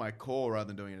on my core rather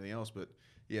than doing anything else. But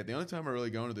yeah, the only time I really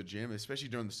go into the gym, especially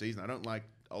during the season, I don't like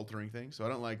altering things. So I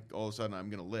don't like all of a sudden I'm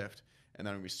going to lift and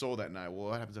then I'm going to be sore that night. Well,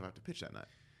 what happens if I have to pitch that night?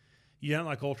 You don't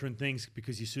like altering things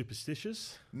because you're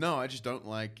superstitious? No, I just don't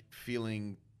like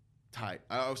feeling tight.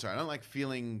 I don't like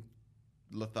feeling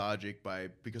lethargic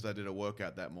because I did a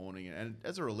workout that morning. And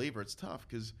as a reliever, it's tough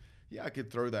because, I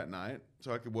could throw that night,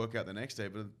 so I could work out the next day.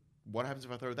 But what happens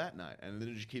if I throw that night? And then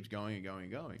it just keeps going and going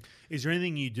and going. Is there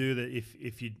anything you do that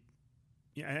if you,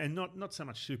 and not so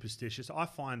much superstitious, I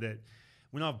find that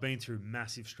when I've been through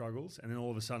massive struggles and then all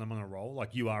of a sudden I'm on a roll,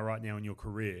 like you are right now in your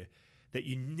career, that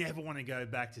you never want to go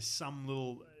back to some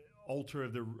little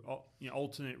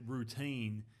alternate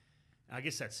routine. I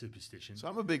guess that's superstition. So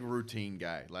I'm a big routine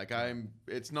guy. Like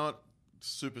it's not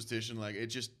superstition. Like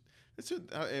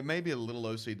it may be a little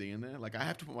OCD in there. Like I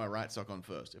have to put my right sock on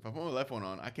first. If I put my left one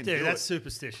on, I can do it. Dude, that's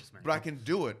superstitious, man. But I can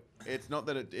do it. It's not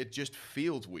that it just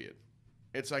feels weird.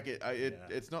 It's like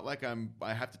it's not like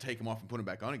I have to take them off and put them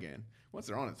back on again. Once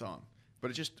they're on, it's on.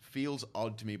 But it just feels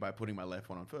odd to me by putting my left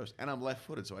one on first. And I'm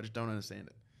left-footed, so I just don't understand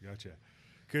it. Gotcha.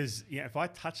 Because if I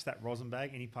touch that rosin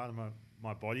bag, any part of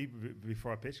my body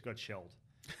before I pitch, it got shelled.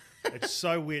 It's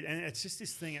so weird. And it's just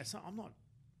this thing. I'm not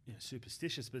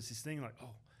superstitious, but it's this thing like,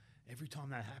 every time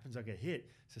that happens, I get hit.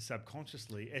 So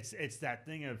subconsciously, it's that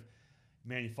thing of,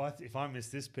 man, if I miss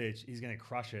this pitch, he's going to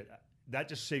crush it. That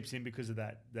just seeps in because of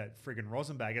that friggin'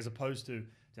 rosin bag, as opposed to,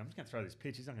 I'm just going to throw this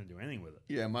pitch. He's not going to do anything with it.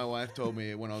 Yeah, my wife told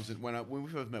me when we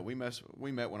first met, we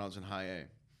met when I was in high A,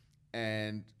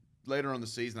 and later on in the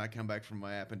season, I come back from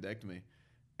my appendectomy,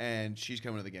 and she's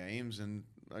coming to the games, and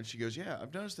she goes, "Yeah,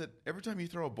 I've noticed that every time you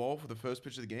throw a ball for the first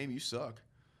pitch of the game, you suck."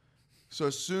 So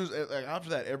as soon as after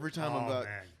that, every time I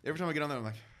get on there, I'm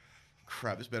like,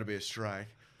 "Crap, this better be a strike."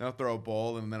 And I'll throw a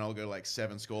ball, and then I'll go like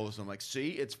 7 scoreless. And I'm like,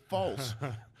 "See, it's false."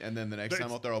 And then the next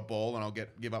time I'll throw a ball, and I'll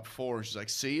give up 4, and she's like,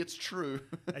 "See, it's true."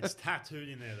 It's tattooed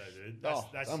in there, though, dude.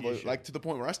 That's unbelievable. Like, to the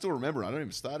point where I still remember. I don't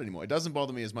even start anymore. It doesn't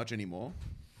bother me as much anymore.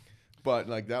 But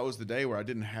like, that was the day where I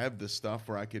didn't have the stuff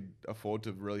where I could afford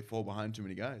to really fall behind too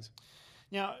many guys.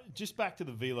 Now, just back to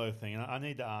the velo thing, and I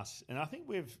need to ask, and I think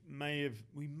we may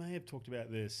have talked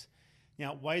about this.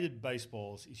 Now, weighted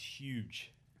baseballs is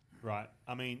huge, right?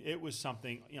 I mean, it was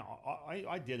something.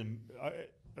 I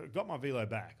got my velo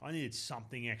back. I needed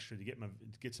something extra to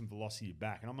get some velocity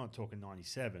back, and I'm not talking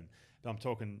 97, but I'm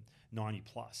talking 90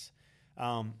 plus.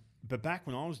 But back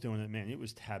when I was doing it, man, it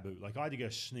was taboo. Like, I had to go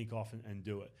sneak off and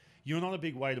do it. You're not a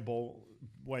big weighted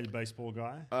baseball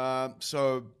guy?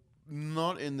 So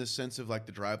not in the sense of like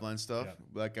the driveline stuff. Yeah.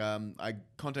 Like, I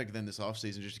contacted them this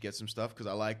offseason just to get some stuff because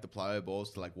I like the plyo balls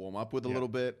to like warm up with a little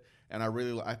bit. And I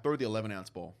throw the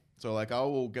 11-ounce ball. So like, I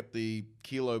will get the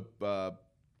kilo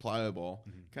plyo ball,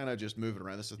 kind of just move it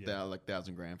around. This is like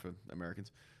 1,000 gram for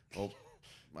Americans. Well,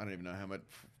 I don't even know how much,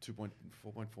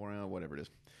 4.4 ounce, whatever it is.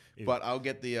 But I'll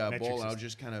get the ball, and I'll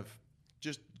just kind of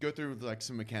go through like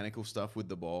some mechanical stuff with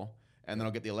the ball, and then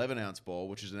I'll get the 11-ounce ball,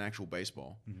 which is an actual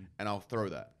baseball, and I'll throw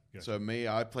that. Gotcha. So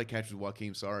I play catch with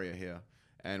Joaquin Soria here,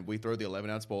 and we throw the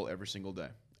 11-ounce ball every single day,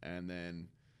 and then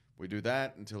we do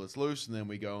that until it's loose, and then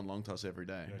we go and long toss every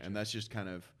day. Gotcha. And that's just kind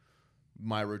of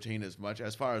my routine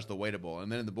as far as the weighted ball.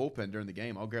 And then in the bullpen during the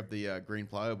game, I'll grab the green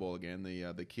plyo ball again,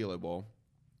 the kilo ball,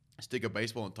 stick a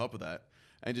baseball on top of that,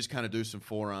 and just kind of do some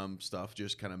forearm stuff,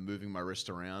 just kind of moving my wrist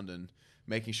around and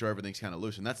making sure everything's kind of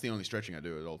loose. And that's the only stretching I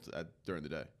do during the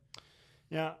day.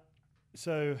 Yeah.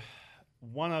 So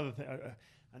one other thing,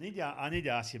 I need to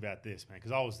ask you about this, man,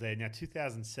 because I was there. Now,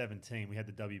 2017, we had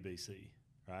the WBC,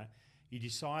 right? You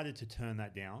decided to turn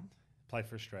that down, play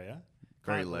for Australia.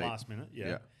 Very late. Last minute,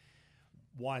 yeah.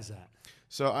 Why is that?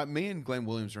 So me and Glenn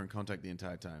Williams were in contact the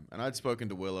entire time. And I'd spoken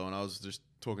to Willow, and I was just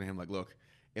talking to him like, look,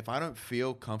 if I don't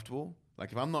feel comfortable,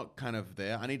 like if I'm not kind of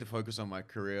there, I need to focus on my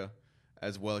career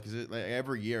as well, because like,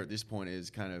 every year at this point is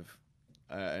kind of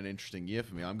an interesting year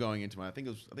for me. I'm going into I think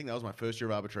that was my first year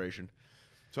of arbitration.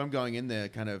 So I'm going in there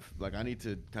kind of like I need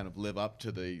to kind of live up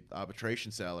to the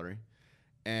arbitration salary.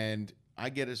 And I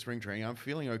get a spring training. I'm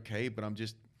feeling okay, but I'm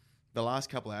just, the last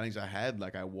couple outings I had,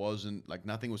 like I wasn't, like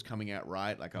nothing was coming out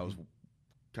right. Like I was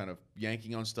kind of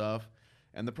yanking on stuff.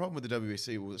 And the problem with the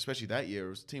WBC, especially that year,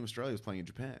 was Team Australia was playing in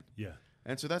Japan. Yeah.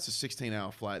 And so that's a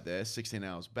 16-hour flight there, 16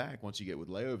 hours back once you get with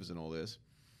layovers and all this.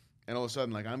 And all of a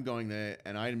sudden, like I'm going there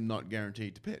and I'm not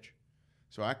guaranteed to pitch.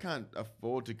 So I can't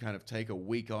afford to kind of take a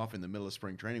week off in the middle of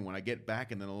spring training when I get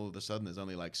back and then all of a sudden there's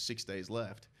only like 6 days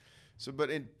left. So, but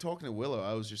in talking to Willow,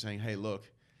 I was just saying, hey, look,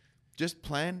 just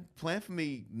plan for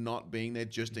me not being there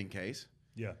just in case.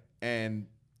 Yeah. And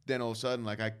then all of a sudden,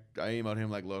 like I emailed him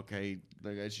like, look, hey,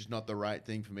 like, it's just not the right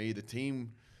thing for me. The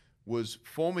team was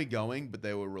for me going, but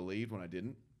they were relieved when I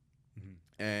didn't.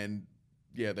 And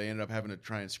yeah, they ended up having to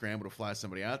try and scramble to fly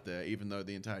somebody out there, even though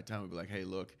the entire time we'd be like, hey,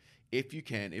 look, if you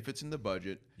can, if it's in the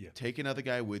budget, take another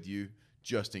guy with you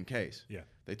just in case. Yeah.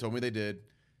 They told me they did.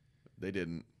 They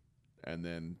didn't. And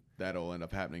then that all ended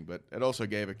up happening. But it also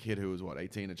gave a kid who was,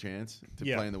 18 a chance to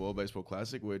play in the World Baseball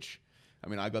Classic, which, I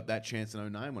mean, I got that chance in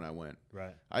 2009 when I went.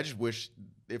 Right. I just wish,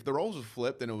 if the roles were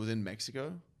flipped and it was in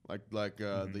Mexico, like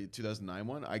the 2009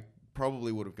 one, I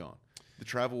probably would have gone. The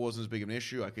travel wasn't as big of an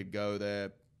issue. I could go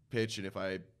there, pitch,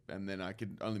 and then I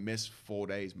could only miss 4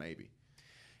 days maybe.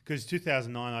 Because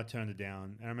 2009, I turned it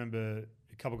down. And I remember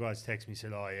a couple of guys texted me and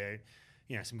said, oh,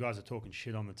 yeah, some guys are talking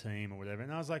shit on the team or whatever.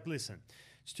 And I was like, listen,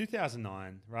 it's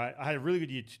 2009, right? I had a really good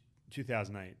year,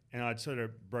 2008, and I'd sort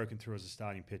of broken through as a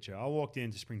starting pitcher. I walked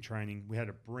into spring training. We had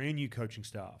a brand new coaching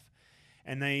staff.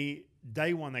 And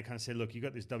day one, they kind of said, look, you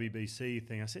got this WBC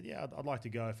thing. I said, yeah, I'd like to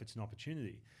go if it's an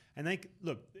opportunity. And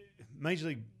Major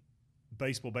League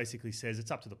Baseball basically says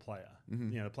it's up to the player.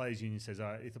 The players' union says,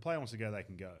 if the player wants to go, they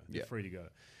can go. They're free to go.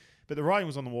 But the writing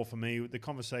was on the wall for me. The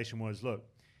conversation was, look,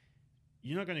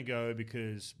 you're not going to go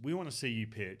because we want to see you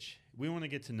pitch. We want to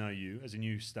get to know you as a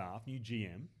new staff, new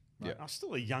GM, Right? Yeah. I was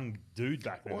still a young dude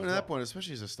back then. Well, at that point,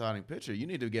 especially as a starting pitcher, you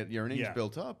need to get your innings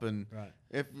built up. And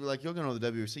if like you're going to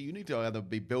the WC, you need to either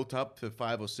be built up to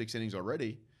 5 or 6 innings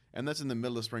already, and that's in the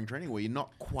middle of spring training where you're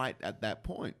not quite at that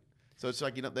point. So it's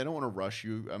like they don't want to rush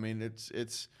you. I mean,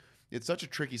 it's such a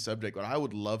tricky subject. But I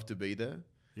would love to be there.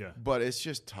 Yeah, but it's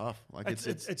just tough. Like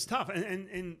it's tough,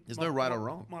 and there's no right or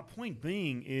wrong. My point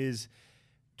being is,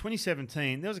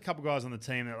 2017, there was a couple guys on the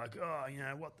team that were like, oh,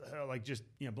 what the hell, like just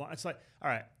it's like, all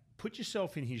right, put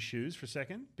yourself in his shoes for a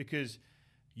second, because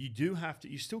you do have to.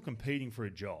 You're still competing for a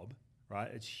job,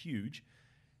 right? It's huge.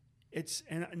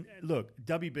 And look,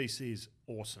 WBC is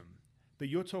awesome, but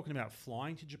you're talking about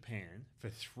flying to Japan for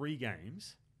 3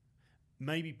 games,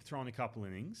 maybe throwing a couple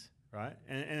innings, right?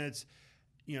 And it's.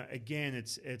 Again,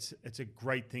 it's a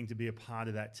great thing to be a part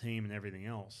of that team and everything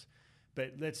else.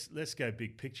 But let's go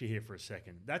big picture here for a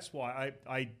second. That's why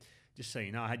I just so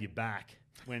you know, I had your back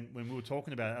when we were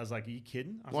talking about it. I was like, "Are you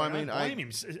kidding?" I don't blame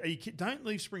him. Are you don't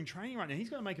leave spring training right now. He's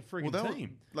going to make a friggin'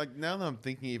 team. Like now that I'm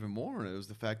thinking even more on it, was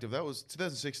the fact of that was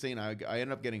 2016. I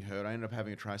ended up getting hurt. I ended up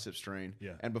having a tricep strain.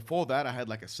 Yeah. And before that, I had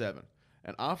like a 7,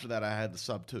 and after that, I had the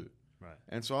sub 2. Right.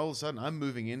 And so all of a sudden, I'm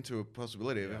moving into a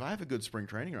possibility of if I have a good spring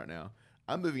training right now,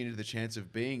 I'm moving into the chance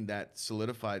of being that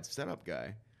solidified setup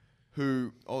guy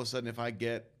who all of a sudden, if I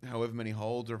get however many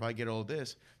holds or if I get all of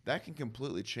this, that can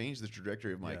completely change the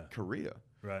trajectory of my career.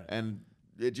 Right. And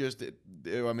I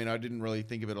didn't really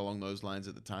think of it along those lines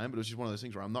at the time, but it was just one of those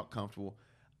things where I'm not comfortable.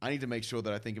 I need to make sure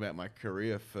that I think about my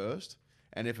career first.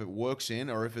 And if it works in,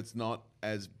 or if it's not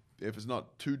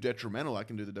too detrimental, I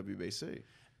can do the WBC.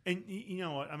 And you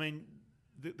know what? I mean,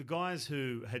 the guys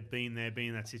who had been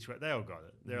in that situation, they all got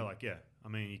it. They're like, yeah, I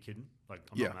mean, are you kidding? Like,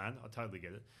 I'm not mad. I totally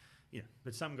get it.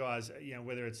 But some guys,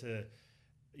 whether it's a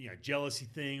jealousy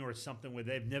thing or it's something where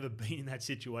they've never been in that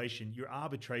situation, your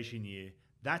arbitration year,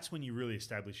 that's when you really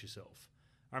establish yourself.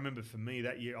 I remember for me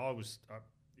that year,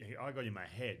 I got in my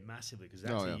head massively, because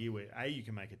that's a year where A, you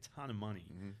can make a ton of money,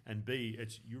 and B,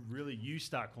 you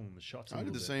start calling the shots. I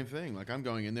did the same thing. Like I'm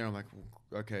going in there, I'm like,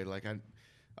 okay, like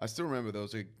I still remember there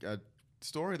was a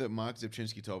story that Mark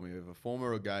Zipchinski told me of a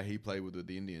former guy he played with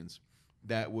the Indians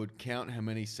that would count how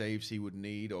many saves he would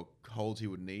need or holds he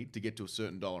would need to get to a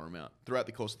certain dollar amount throughout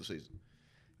the course of the season.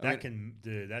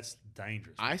 That's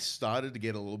dangerous. I started to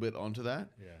get a little bit onto that.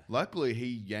 Yeah. Luckily, he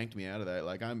yanked me out of that.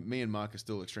 Like me and Mark are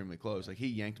still extremely close. Like he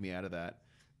yanked me out of that,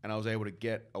 and I was able to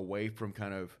get away from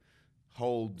kind of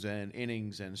holds and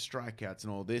innings and strikeouts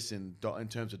and all this in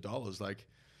terms of dollars. Like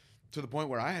to the point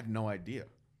where I had no idea.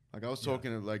 Like I was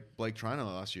talking to like Blake Triner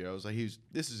last year. I was like,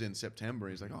 this is in September.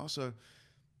 He's like, oh, so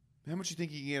how much you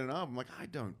think you can get an album? I'm like, I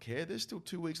don't care. There's still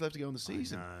 2 weeks left to go in the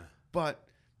season. But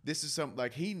this is something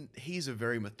like he's a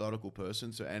very methodical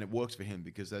person, and it works for him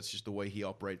because that's just the way he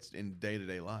operates in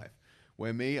day-to-day life.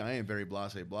 Where me, I am very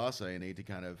blase and need to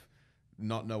kind of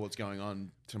not know what's going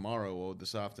on tomorrow or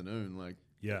this afternoon. Like,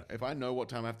 if I know what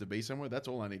time I have to be somewhere, that's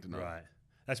all I need to know. Right.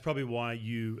 That's probably why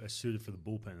you are suited for the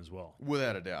bullpen as well.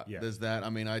 Without a doubt. Yeah. There's that. I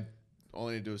mean, all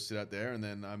I need to do is sit out there, and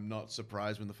then I'm not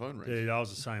surprised when the phone rings. Dude, I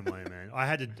was the same way, man. I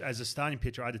had to, as a starting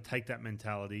pitcher, I had to take that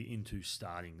mentality into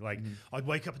starting. Like, I'd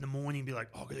wake up in the morning and be like,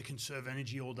 oh, I've got to conserve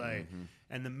energy all day.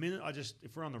 And the minute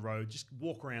if we're on the road, just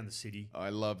walk around the city. I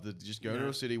love just go to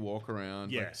a city, walk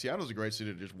around. Yeah. Like, Seattle's a great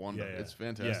city to just wander. Yeah. It's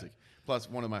fantastic. Yeah. Plus,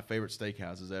 one of my favorite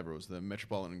steakhouses ever was the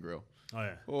Metropolitan Grill. Oh,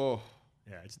 yeah. Oh.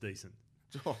 Yeah, it's decent.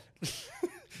 Oh.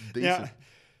 Decent. Now,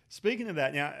 speaking of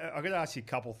that, now I've got to ask you a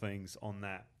couple things on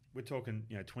that. We're talking,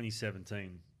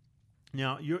 2017.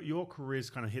 Now, your career's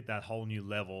kind of hit that whole new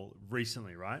level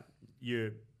recently, right?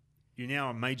 You're now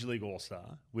a Major League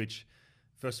All-Star, which,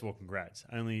 first of all, congrats.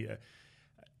 Only,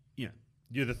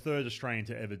 you're the 3rd Australian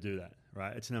to ever do that,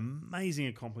 right? It's an amazing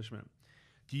accomplishment.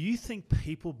 Do you think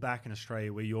people back in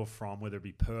Australia, where you're from, whether it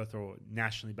be Perth or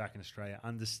nationally back in Australia,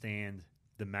 understand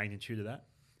the magnitude of that?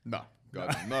 No,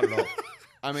 God, not at all.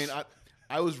 I mean,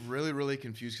 I was really, really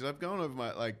confused because I've gone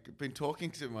over been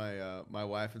talking to my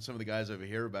wife and some of the guys over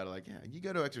here about it. Like, yeah, you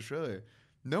go to Australia,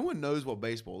 no one knows what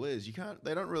baseball is.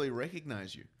 They don't really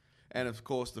recognize you. And of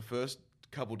course, the first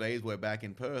couple days we're back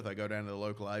in Perth, I go down to the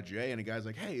local IGA and a guy's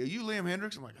like, "Hey, are you Liam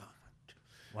Hendriks?" I'm like,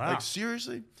 "Oh, wow!" Like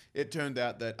seriously? It turned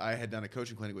out that I had done a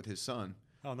coaching clinic with his son.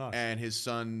 Oh, nice. And his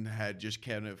son had just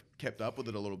kind of kept up with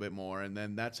it a little bit more, and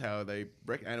then that's how they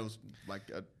and it was like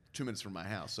 2 minutes from my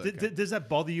house. So does that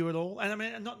bother you at all? And I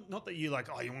mean, not that you like,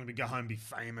 oh, you want to go home and be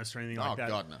famous or anything like that.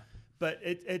 Oh, God, no. But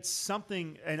it's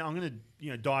something, and I'm going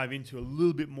to dive into a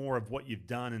little bit more of what you've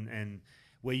done and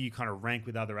where you kind of rank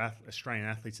with other Australian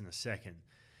athletes in a second.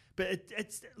 But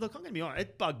it's look, I'm going to be honest,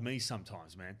 it bugged me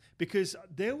sometimes, man, because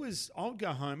I would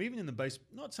go home, even in the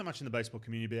not so much in the baseball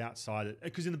community, but outside it.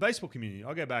 Because in the baseball community,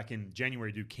 I go back in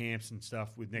January, do camps and stuff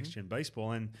with Next Gen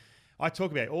Baseball, and I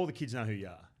talk about all the kids know who you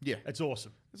are. Yeah. It's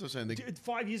awesome. That's what I'm saying.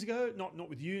 5 years ago, not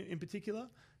with you in particular,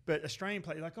 but Australian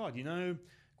players, like, oh, do you know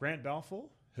Grant Balfour?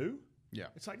 Who? Yeah.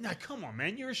 It's like, no, come on,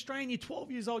 man. You're Australian. You're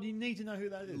 12 years old. You need to know who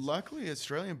that is. Luckily,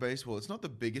 Australian baseball, it's not the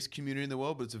biggest community in the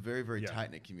world, but it's a very, very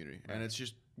tight-knit community. Right. And it's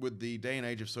just with the day and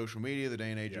age of social media, the day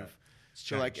and age of...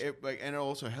 So, and it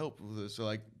also helped with this.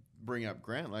 So, bring up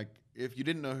Grant. If you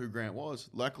didn't know who Grant was,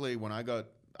 luckily, when I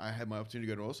had my opportunity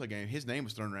to go to an All-Star game, his name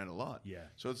was thrown around a lot. Yeah.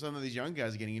 So some of these young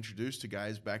guys are getting introduced to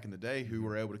guys back in the day who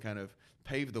were able to kind of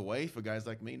pave the way for guys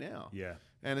like me now. Yeah.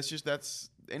 And it's just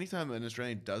anytime an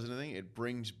Australian does anything, it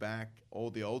brings back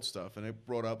all the old stuff. And it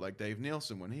brought up Dave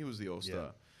Nielsen when he was the All-Star.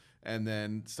 Yeah. And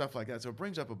then stuff like that. So it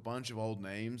brings up a bunch of old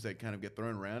names that kind of get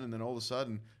thrown around. And then all of a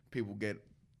sudden, people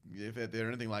if they're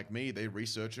anything like me, they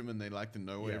research them and they like to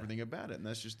know everything about it. And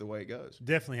that's just the way it goes.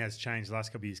 Definitely has changed the last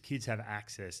couple of years. Kids have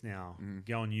access now.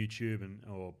 Go on YouTube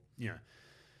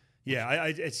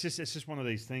it's just one of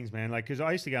these things, man. Because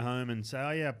I used to go home and say,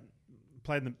 oh, yeah,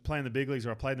 playing the big leagues,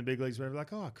 or I played in the big leagues, whatever.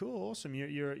 Like, oh, cool, awesome.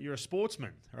 You're a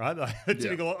sportsman, right?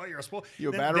 Typical, oh, you're a sport.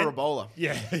 You're a batter or a bowler.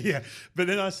 Yeah, yeah. But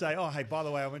then I say, oh, hey, by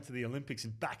the way, I went to the Olympics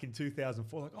back in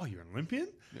 2004. Like, oh, you're an Olympian?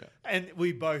 Yeah. And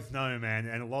we both know, man,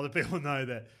 and a lot of people know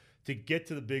that to get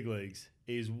to the big leagues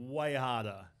is way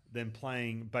harder than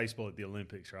playing baseball at the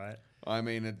Olympics, right? I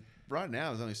mean, right now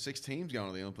there's only 6 teams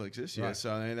going to the Olympics this year,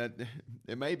 so I mean, that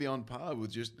it may be on par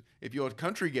with just if your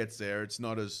country gets there, it's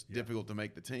not as difficult to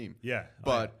make the team. Yeah,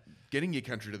 but getting your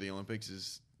country to the Olympics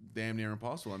is damn near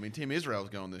impossible. I mean, Team Israel's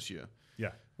going this year.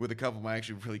 Yeah, with a couple of my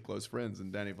actually really close friends,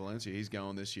 and Danny Valencia, he's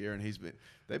going this year, and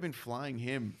they've been flying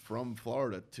him from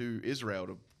Florida to Israel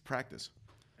to practice.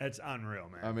 It's unreal,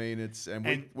 man. I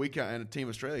mean, we can't, and Team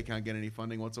Australia can't get any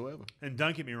funding whatsoever. And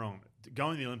don't get me wrong,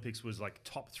 going to the Olympics was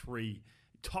top three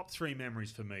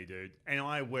memories for me, dude. And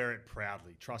I wear it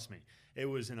proudly. Trust me, it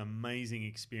was an amazing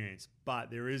experience. But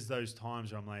there is those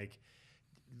times where I'm like,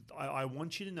 I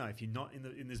want you to know, if you're not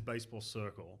in this baseball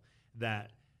circle, that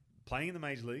playing in the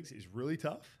major leagues is really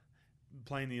tough.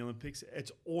 Playing the Olympics,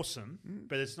 it's awesome,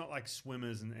 but it's not like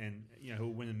swimmers and who are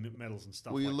winning medals and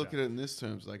stuff. Well, you look at it in this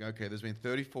terms, okay, there's been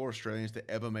 34 Australians to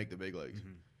ever make the big leagues.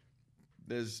 Mm-hmm.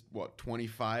 There's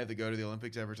 25 that go to the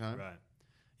Olympics every time, right?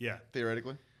 Yeah,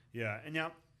 theoretically. Yeah, and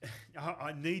now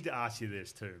I need to ask you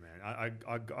this too, man.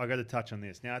 I got to touch on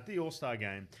this. Now at the All-Star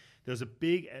game, there was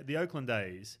the Oakland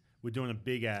A's were doing a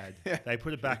big ad. They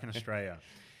put it back in Australia.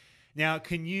 Now,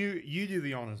 can you do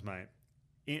the honors, mate?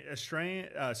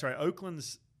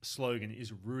 Oakland's slogan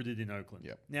is "Rooted in Oakland."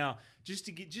 Yep. Now,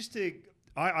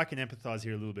 I can empathize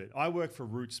here a little bit. I work for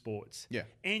Root Sports. Yeah.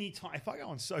 Anytime if I go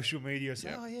on social media,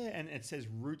 say, "Oh yeah," and it says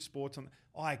Root Sports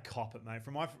I cop it, mate.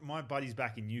 From my buddies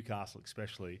back in Newcastle,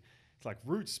 especially, it's like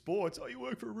Root Sports. Oh, you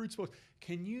work for Root Sports.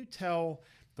 Can you tell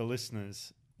the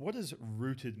listeners what does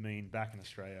 "rooted" mean back in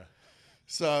Australia?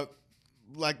 So,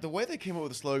 the way they came up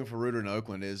with the slogan for Rooted in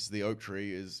Oakland is the oak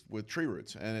tree is with tree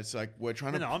roots. And it's we're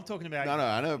trying to... No, I'm talking about... No,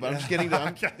 I know, but I'm just getting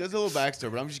to... There's a little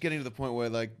backstory, but I'm just getting to the point where,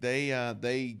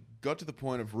 they got to the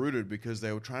point of rooted because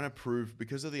they were trying to prove,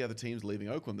 because of the other teams leaving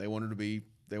Oakland, they wanted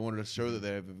to show that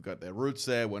they've got their roots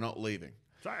there, we're not leaving.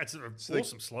 It's an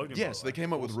awesome slogan. Yeah, so they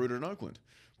came up with Rooted in Oakland.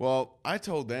 Well, I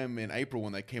told them in April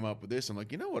when they came up with this, I'm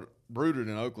like, you know what Rooted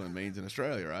in Oakland means in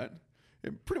Australia, right?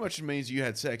 It pretty much means you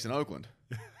had sex in Oakland.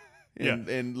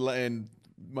 In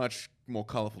much more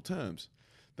colorful terms.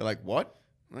 They're like, what?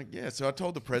 I'm like, yeah. So I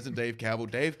told the president, Dave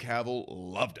Cavill. Dave Cavill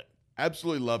loved it.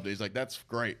 Absolutely loved it. He's like, that's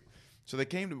great. So they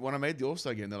came to, when I made the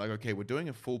All-Star game, they're like, okay, we're doing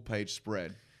a full-page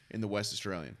spread in the West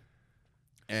Australian.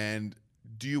 And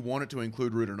do you want it to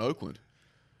include Rooted in Oakland?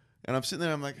 And I'm sitting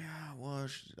there, I'm like,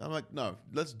 I'm like, no,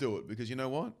 let's do it. Because you know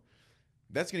what?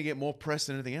 That's going to get more press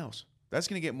than anything else. That's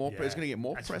going to get more. It's going to get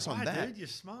more press on that. Dude, you're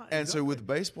smart. And so with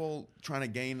baseball trying to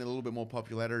gain a little bit more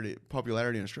popularity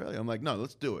in Australia, I'm like, no,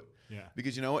 let's do it. Yeah.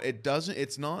 Because you know what?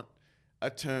 It's not a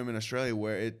term in Australia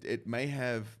where it may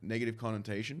have negative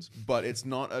connotations, but it's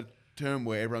not a term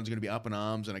where everyone's going to be up in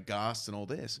arms and aghast and all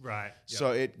this. Right. Yep.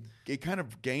 So it kind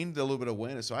of gained a little bit of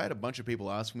awareness. So I had a bunch of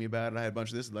people asking me about it. I had a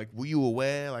bunch of this, like, were you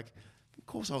aware? Like, of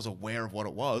course I was aware of what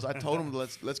it was. I told them,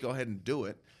 let's go ahead and do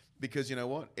it. Because you know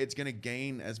what? It's going to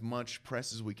gain as much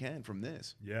press as we can from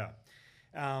this. Yeah.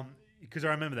 Because I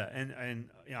remember that. And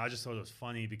I just thought it was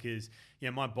funny because,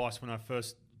 my boss, when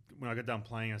I got done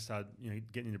playing, I started,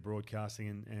 getting into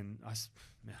broadcasting and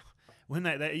when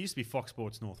it used to be Fox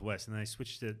Sports Northwest and they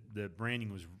switched it, the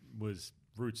branding was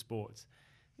Root Sports.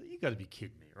 You got to be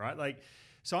kidding me, right?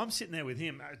 So I'm sitting there with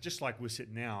him, just like we're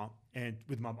sitting now, and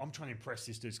I'm trying to impress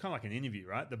this dude. It's kind of like an interview,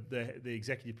 right? The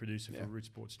executive producer for Root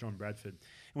Sports, John Bradford,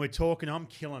 and we're talking. I'm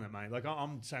killing it, mate. Like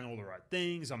I'm saying all the right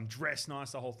things. I'm dressed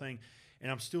nice, the whole thing,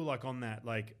 and I'm still like on that.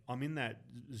 Like I'm in that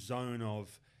zone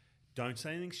of don't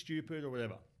say anything stupid or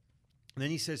whatever. And then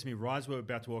he says to me, "Rise, we're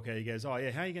about to walk out." He goes, "Oh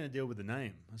yeah, how are you going to deal with the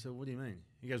name?" I said, "What do you mean?"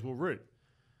 He goes, "Well, Root."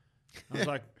 I was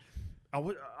like, I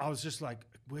was just like,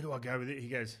 "Where do I go with it?" He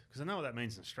goes, "Because I know what that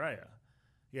means in Australia."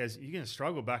 He goes, "You're going to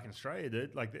struggle back in Australia,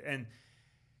 dude." Like, and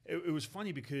it was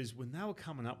funny because when they were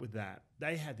coming up with that,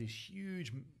 they had this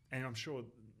huge, and I'm sure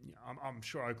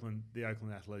Oakland, the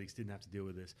Oakland Athletics didn't have to deal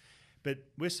with this, but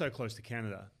we're so close to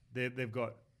Canada. They've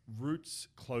got Roots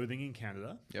clothing in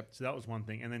Canada. Yep. So that was one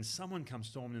thing. And then someone comes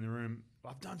storming in the room.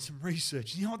 I've done some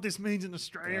research. You know what this means in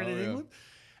Australia and in England?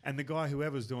 And the guy,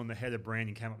 whoever's doing the head of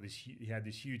branding, came up with he had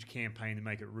this huge campaign to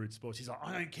make it Root Sports. He's like,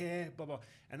 I don't care, blah, blah.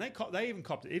 And they even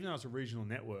copped it, even though it's a regional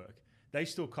network, they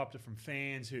still copped it from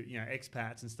fans who,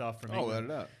 expats and stuff from England. Without a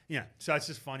doubt. Yeah. So it's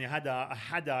just funny. I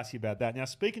had to ask you about that. Now,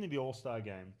 speaking of the All-Star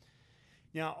game,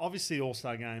 now, obviously, the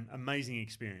All-Star game, amazing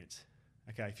experience.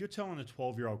 Okay, if you're telling a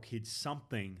 12-year-old kid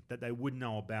something that they wouldn't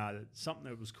know about it, something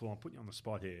that was cool, I'm putting you on the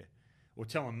spot here, or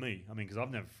telling me, because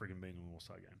I've never frigging been to an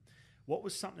All-Star game. What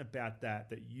was something about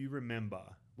that you remember,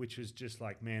 which was just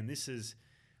like, man,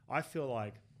 I feel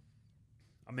like,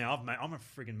 I'm a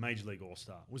friggin' Major League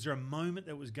All-Star. Was there a moment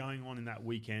that was going on in that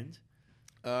weekend?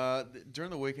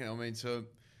 During the weekend, so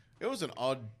it was an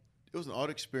odd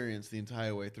experience the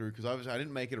entire way through because I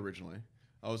didn't make it originally.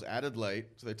 I was added late,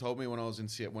 so they told me when I was in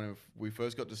Seattle, when we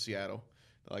first got to Seattle,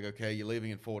 they're like, okay, you're leaving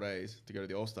in 4 days to go to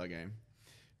the All-Star game.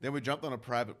 Then we jumped on a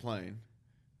private plane.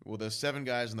 Well, there's 7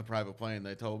 guys in the private plane.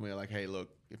 They told me, like, hey,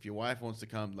 look, if your wife wants to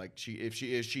come, like, is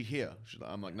she here?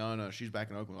 I'm like, no, she's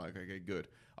back in Oakland. I'm like, okay, good.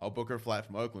 I'll book her a flight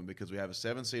from Oakland because we have a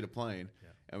 7-seater plane,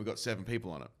 and we've got 7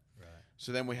 people on it. Right.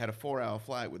 So then we had a 4-hour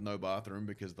flight with no bathroom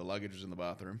because the luggage was in the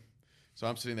bathroom. So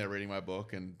I'm sitting there reading my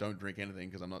book and don't drink anything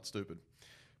because I'm not stupid.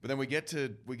 But then we get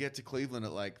to Cleveland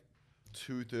at like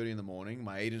 2:30 in the morning.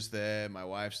 My agent's there, my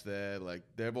wife's there. Like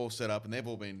they've all set up and they've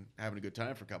all been having a good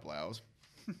time for a couple hours.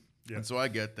 Yeah. And so I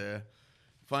get there,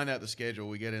 find out the schedule.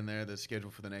 We get in there, the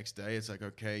schedule for the next day. It's like,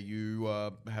 okay, you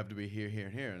have to be here, here,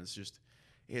 and here. And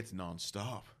it's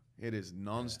nonstop. It is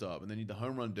nonstop. Yeah. And then the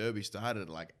home run derby started at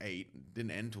like 8, didn't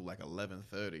end until like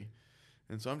 11:30.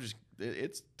 And so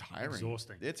it's tiring.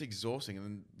 Exhausting. It's exhausting.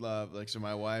 And then, so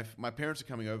my parents are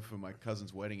coming over for my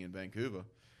cousin's wedding in Vancouver.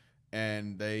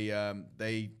 And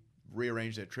they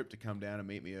rearranged their trip to come down and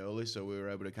meet me early. So we were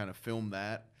able to kind of film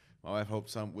that. My wife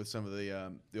helped with some of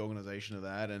the organization of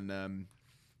that. And,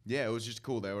 it was just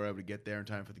cool. They were able to get there in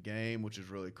time for the game, which is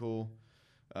really cool.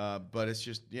 But it's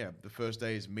just, the first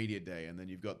day is media day. And then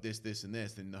you've got this, and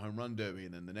this. Then the home run derby.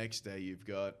 And then the next day you've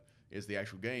got is the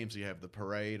actual game. So you have the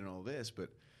parade and all this. But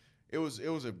it was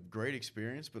a great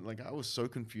experience. But, like, I was so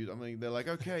confused. I mean, they're like,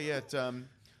 okay,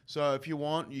 so if you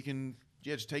want, you can,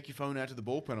 just take your phone out to the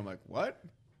bullpen. I'm like, what?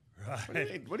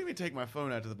 Right. What do you mean take my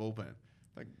phone out to the bullpen?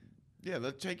 Like,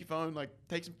 let's take your phone, like,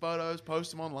 take some photos,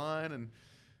 post them online. And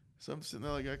so I'm sitting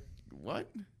there like, what?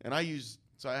 And I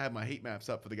have my heat maps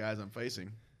up for the guys I'm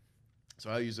facing.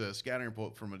 So I use a scouting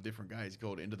report from a different guy. He's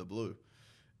called Into the Blue.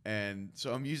 And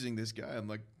so I'm using this guy. I'm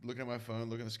like looking at my phone,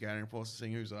 looking at the scouting reports,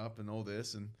 seeing who's up and all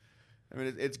this. And I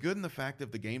mean, it's good in the fact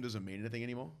that the game doesn't mean anything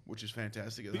anymore, which is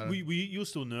fantastic. You were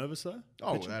still nervous though?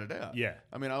 Oh, without a doubt. Yeah.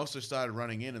 I mean, I also started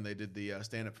running in, and they did the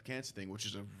Stand Up for Cancer thing, which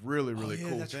is a really, really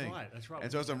cool thing. That's right.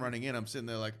 And so as I'm running in, I'm sitting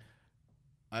there like,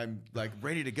 I'm like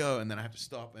ready to go, and then I have to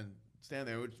stop and stand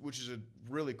there, which is a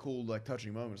really cool, like,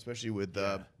 touching moment, especially with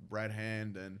Brad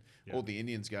Hand and all the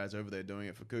Indians guys over there doing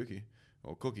it for Cookie.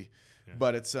 Yeah.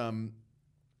 But it's it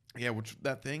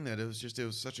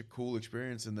was such a cool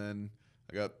experience. And then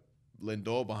I got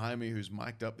Lindor behind me, who's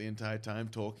mic'd up the entire time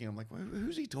talking. I'm like,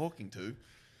 who's he talking to?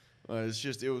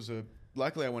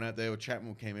 Luckily I went out there with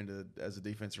Chapman, came in as a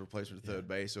defensive replacement to third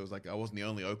base. So it was like I wasn't the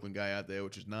only Oakland guy out there,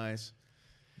 which is nice.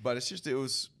 But it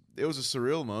was a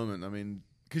surreal moment. I mean,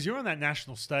 because you're on that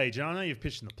national stage, and I know you've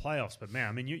pitched in the playoffs, but man,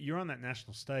 I mean, you're on that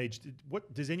national stage.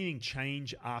 Does anything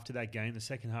change after that game, the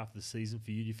second half of the season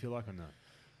for you? Do you feel like or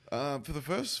not? For the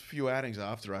first few outings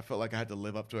after, I felt like I had to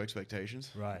live up to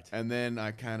expectations. Right. And then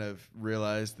I kind of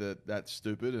realized that that's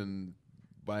stupid, and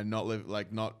by not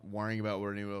worrying about what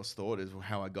anyone else thought is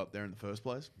how I got there in the first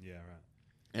place. Yeah, right.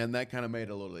 And that kind of made it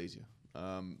a little easier.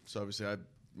 So obviously,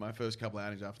 my first couple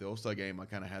outings after the All-Star game, I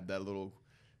kind of had that little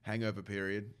hangover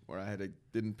period where I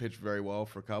didn't pitch very well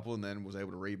for a couple, and then was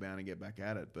able to rebound and get back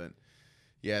at it. But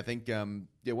yeah, I think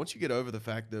once you get over the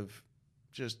fact of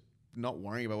just not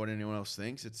worrying about what anyone else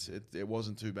thinks, it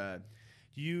wasn't too bad.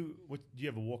 Do you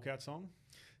have a walkout song?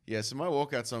 Yeah, so my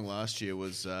walkout song last year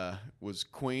was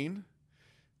Queen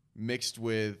mixed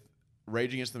with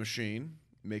Rage Against the Machine,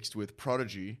 mixed with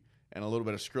Prodigy, and a little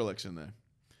bit of Skrillex in there.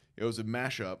 It was a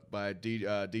mashup by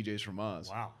DJs from Mars.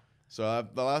 Wow. So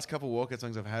the last couple walkout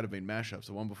songs I've had have been mashups.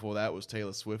 The one before that was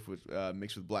Taylor Swift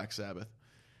mixed with Black Sabbath.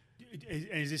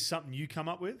 Is this something you come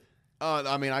up with?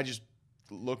 I mean, I just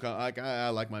look like I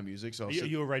like my music. So Are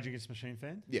you a Rage Against the Machine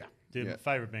fan? Yeah. Dude, yeah. my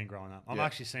favorite band growing up. I'm Yeah.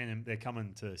 actually seeing them. They're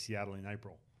coming to Seattle in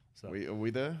April. So Are we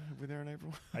there? Are we there in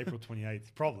April? April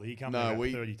 28th. Probably. He comes No,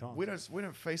 about 30 times. we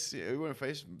don't face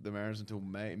the Mariners until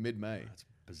mid-May. That's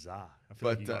bizarre. I feel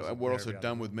like But you guys are we're also very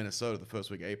done with Minnesota the first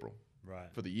week of April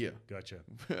Right. for the year. Gotcha.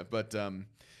 But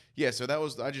yeah, so that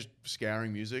was I just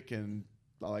scouring music, and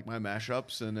I like my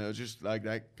mashups, and it was just like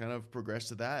that kind of progressed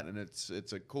to that, and it's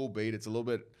a cool beat. It's a little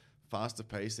bit faster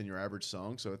paced than your average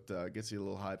song, so it gets you a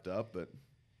little hyped up. But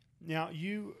Now, so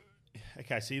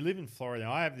you live in Florida.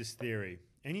 I have this theory.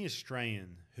 Any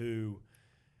Australian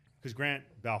because Grant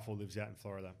Balfour lives out in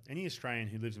Florida, any Australian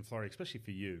who lives in Florida, especially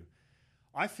for you,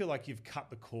 I feel like you've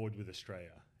cut the cord with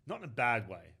Australia. Not in a bad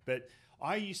way, but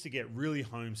I used to get really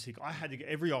homesick. I had to get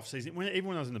every off-season, even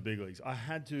when I was in the big leagues, I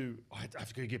have to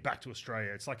get back to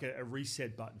Australia. It's like a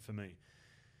reset button for me.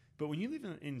 But when you live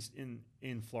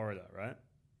in Florida, right,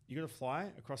 you got to fly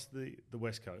across the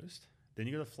West Coast, then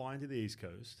you got to fly into the East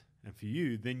Coast, and for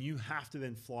you, then you have to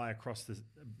then fly across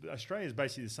Australia is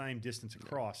basically the same distance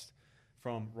across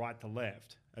from right to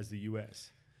left as the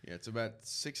US. yeah, it's about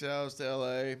 6 hours to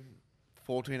LA,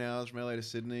 14 hours from LA to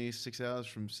Sydney, 6 hours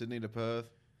from Sydney to Perth.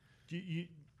 Do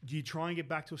you try and get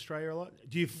back to Australia a lot?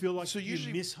 Do you feel like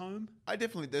you miss home?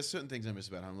 There's certain things I miss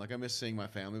about home. Like I miss seeing my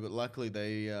family, but luckily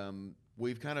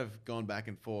we've kind of gone back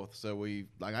and forth. So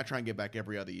I try and get back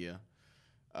every other year.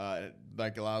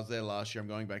 Like I was there last year. I'm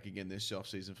going back again this off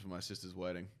season for my sister's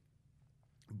wedding.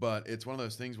 But it's one of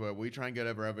those things where we try and get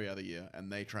over every other year,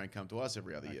 and they try and come to us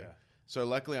every other year. So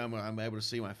luckily, I'm able to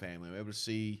see my family. I'm able to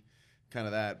see kind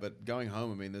of that. But going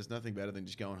home, I mean, there's nothing better than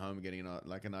just going home and getting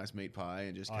a nice meat pie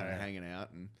and just kind of hanging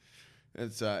out. And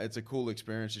it's a cool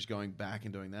experience just going back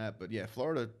and doing that. But yeah,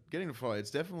 getting to Florida,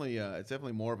 it's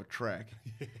definitely more of a trek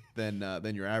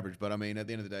than your average. But I mean, at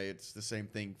the end of the day, it's the same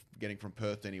thing getting from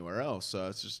Perth to anywhere else.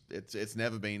 So it's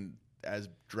never been as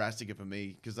drastic for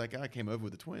me because like I came over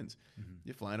with the twins. Mm-hmm.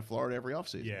 You're flying to Florida every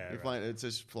offseason. Yeah, flying. It's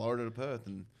just Florida to Perth,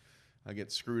 and I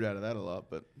get screwed out of that a lot.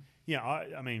 But yeah,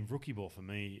 I mean, rookie ball for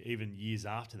me, even years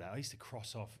after that, I used to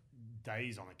cross off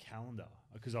days on a calendar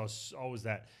because I was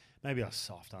that. Maybe I was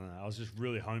soft. I don't know. I was just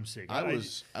really homesick. I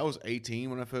was 18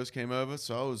 when I first came over,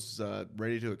 so I was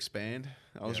ready to expand.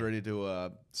 I was ready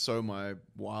to sow my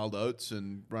wild oats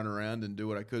and run around and do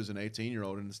what I could as an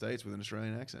 18-year-old in the States with an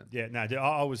Australian accent. Yeah, no,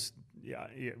 I was. Yeah.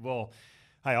 Well,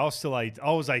 hey, I was still 8.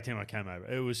 I was 18 when I came over.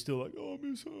 It was still like, oh, I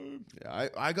miss home. Yeah,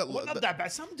 I got not that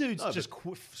bad. Some dudes just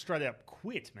straight up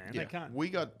quit, man. Yeah, they can't.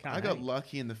 I got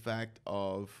lucky in the fact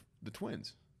of the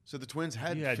twins. So the twins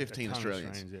had 15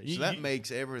 Australians. Yeah. So that makes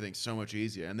everything so much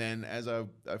easier. And then as a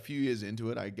few years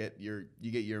into it, you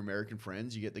get your American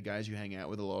friends, you get the guys you hang out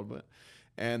with a lot bit.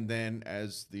 And then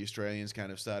as the Australians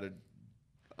kind of started,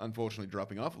 unfortunately,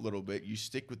 dropping off a little bit, you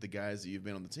stick with the guys that you've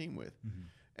been on the team with. Mm-hmm.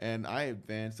 And I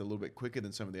advanced a little bit quicker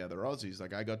than some of the other Aussies.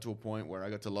 Like I got to a point where I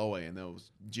got to low A, and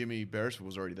Jimmy Beresford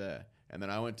was already there. And then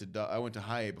I went to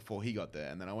high A before he got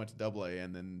there, and then I went to double A,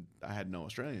 and then I had no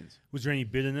Australians. Was there any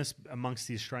bitterness amongst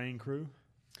the Australian crew?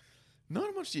 Not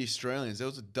amongst the Australians. There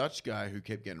was a Dutch guy who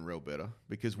kept getting real bitter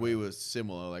because we were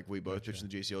similar. Like we both pitched in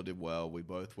the GCL, did well. We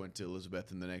both went to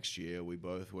Elizabeth in the next year. We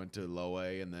both went to low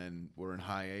A, and then we're in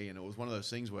high A. And it was one of those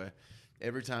things where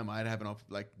every time I'd have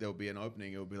there would be an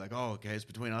opening, it would be like, oh, okay, it's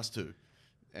between us two,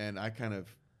 and I kind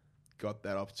of got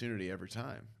that opportunity every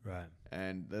time. Right.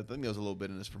 And I think there was a little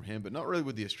bitterness from him, but not really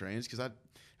with the Australians because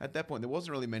at that point there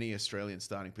wasn't really many Australian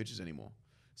starting pitchers anymore.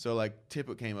 So like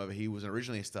Tippett came over, he was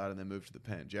originally a starter and then moved to the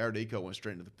pen. Jared Eco went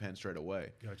straight into the pen straight away.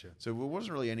 Gotcha. So there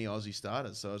wasn't really any Aussie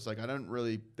starters. So it's like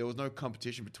there was no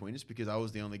competition between us because I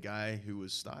was the only guy who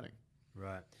was starting.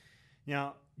 Right.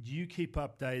 Now, do you keep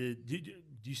updated?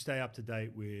 Do you stay up to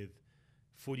date with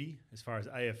footy as far as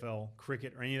AFL,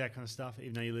 cricket, or any of that kind of stuff,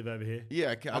 even though you live over here?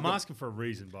 Yeah. I'm asking for a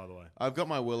reason, by the way. I've got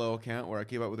my Willow account where I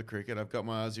keep up with the cricket. I've got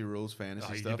my Aussie Rules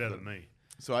fantasy stuff. You're better than me.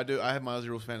 So I do. I have my Aussie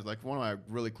Rules fantasy. Like one of my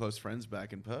really close friends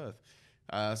back in Perth,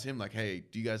 I asked him like, "Hey,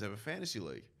 do you guys have a fantasy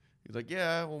league?" He's like,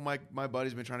 "Yeah, well, my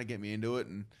buddy's been trying to get me into it,"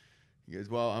 and he goes,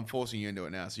 "Well, I'm forcing you into it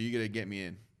now, so you got to get me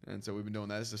in." And so we've been doing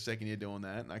that. This is the second year doing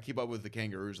that, and I keep up with the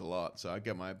Kangaroos a lot. So I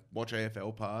get my Watch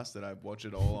AFL pass that I watch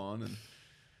it all on, and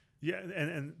yeah.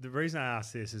 And the reason I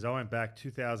asked this is I went back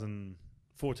 2004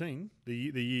 14, the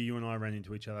year you and I ran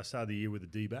into each other. I started the year with the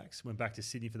D-backs, went back to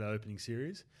Sydney for the opening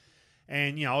series.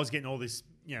 And, I was getting all this,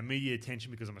 media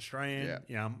attention because I'm Australian.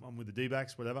 Yeah. I'm with the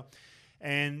D-backs, whatever.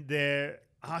 And they're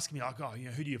asking me, like, oh,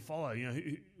 who do you follow?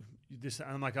 This, and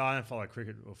I'm like, I don't follow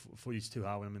cricket or footy's too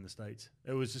hard when I'm in the States.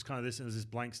 It was just kind of this, and it was this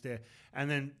blank stare. And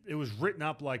then it was written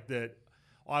up like that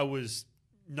I was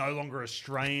no longer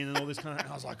Australian and all this kind of,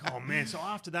 and I was like, oh man. So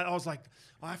after that, I was like,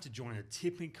 I have to join a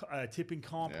tipping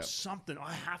comp or something.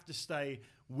 I have to stay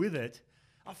with it.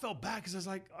 I felt bad because I was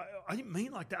like, I didn't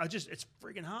mean like that. It's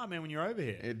freaking hard, man, when you're over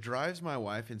here. It drives my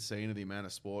wife insane of the amount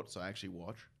of sports I actually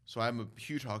watch. So I'm a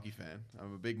huge hockey fan.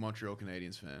 I'm a big Montreal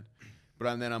Canadiens fan.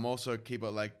 But then I'm also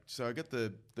so I got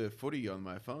the footy on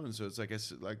my phone. So it's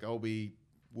like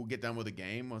we'll get done with a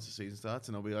game once the season starts,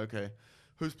 and I'll be like, okay,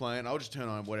 who's playing? I'll just turn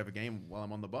on whatever game while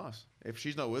I'm on the bus. If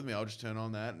she's not with me, I'll just turn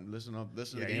on that and listen to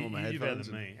the game on my headphones.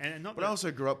 Better than me. But I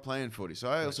also grew up playing footy. So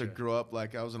I also grew up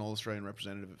I was an All-Australian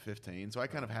representative at 15. So I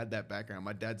kind of had that background.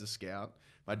 My dad's a scout.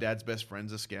 My dad's best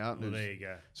friend's a scout. Well, there you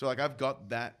go. So I've got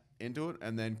that into it.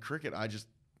 And then cricket,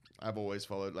 I've always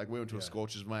followed. We went to a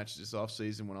Scorchers match this off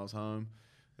season when I was home.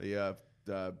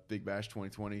 The Big Bash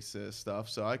 2020 stuff.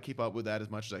 So I keep up with that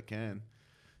as much as I can.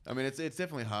 I mean, it's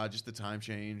definitely hard, just the time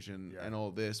change and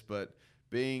all this. But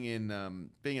being in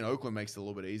Oakland makes it a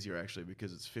little bit easier actually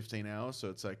because it's 15 hours. So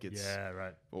it's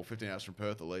right. Well, 15 hours from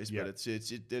Perth at least. Yeah. But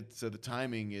so the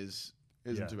timing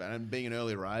isn't too bad. And being an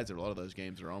early riser, a lot of those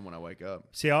games are on when I wake up.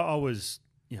 See, I was.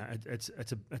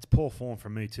 It's poor form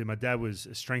from me too. My dad was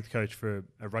a strength coach for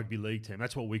a rugby league team.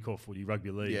 That's what we call footy,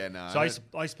 rugby league. Yeah, no. So I used to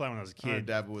play when I was a kid. I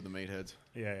dabble with the meatheads.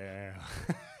 Yeah.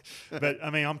 But I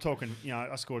mean, I'm talking.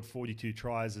 I scored 42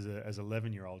 tries as a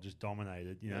 11-year-old, just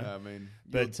dominated. Yeah, I mean,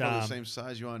 you're probably the same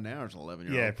size you are now as an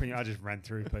 11-year-old. Yeah, pretty. I just ran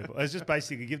through people. It's just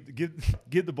basically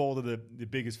give the ball to the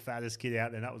biggest, fattest kid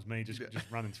out there. And that was me, just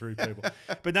running through people.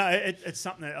 But no, it's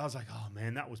something that I was like, oh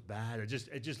man, that was bad. It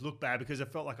just looked bad because I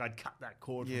felt like I'd cut that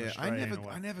cord. Yeah, from Australia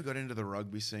I never got into the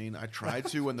rugby scene. I tried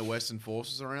to when the Western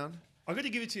Force was around. I got to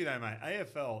give it to you though, mate.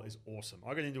 AFL is awesome.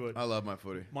 I got into it. I love my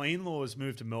footy. My in-laws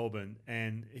moved to Melbourne,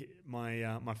 and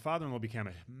my father-in-law became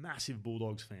a massive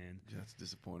Bulldogs fan. Yeah, that's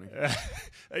disappointing.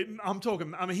 I'm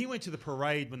talking. I mean, he went to the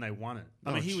parade when they won it.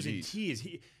 I mean, he was in tears.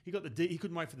 He got he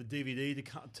couldn't wait for the DVD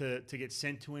to get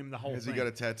sent to him. The whole. Has thing. he got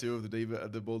a tattoo of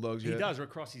the Bulldogs yet? He does,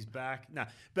 across his back. No,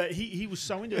 but he was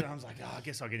so into it. I was like, I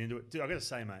guess I'll get into it. Dude, I got to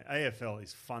say, mate, AFL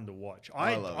is fun to watch.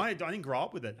 I didn't grow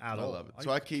up with it at all. I love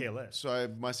it. So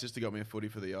my sister got me a footy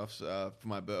for the offs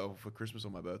for Christmas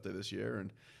on my birthday this year,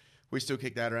 and we still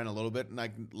kick that around a little bit.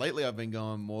 And lately, I've been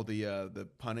going more the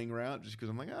punting route, just because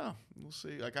I'm like, we'll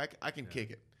see. I can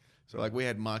kick it. So we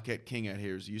had Marquette King out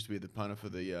here. He used to be the punter for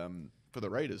the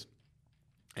Raiders,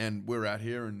 and we're out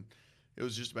here, and it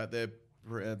was just about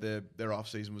their off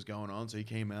season was going on. So he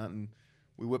came out and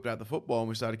we whipped out the football and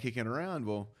we started kicking around.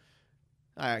 Well,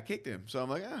 I kicked him, so I'm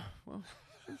like,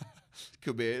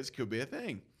 could be a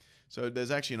thing. So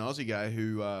there's actually an Aussie guy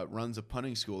who runs a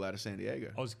punting school out of San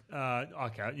Diego.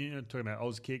 Okay, you're talking about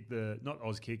Auskick, not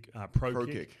Auskick, Pro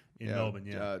Kick in Melbourne.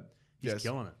 Yeah, he's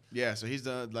killing it. Yeah, so he's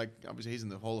obviously he's in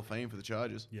the Hall of Fame for the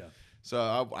Chargers. Yeah.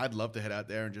 So I'd love to head out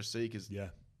there and just see, because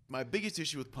my biggest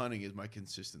issue with punting is my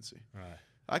consistency. Right.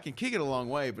 I can kick it a long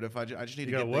way, but if I just need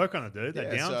to get work on it, dude.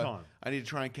 That downtime. So I need to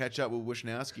try and catch up with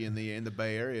Wishnowski in the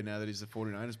Bay Area now that he's the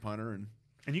 49ers punter.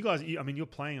 And you guys, you're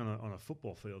playing on a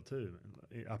football field too.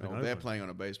 They're playing on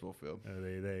a baseball field. Oh,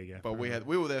 there you go. But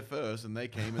we were there first, and they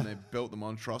came and they built the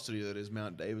monstrosity that is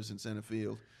Mount Davis in center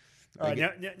field. All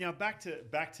right, now back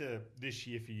to this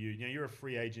year for you. Now you're a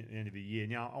free agent at the end of the year.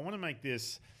 Now I want to make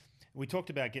this. We talked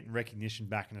about getting recognition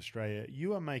back in Australia.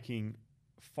 You are making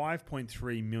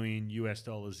 $5.3 million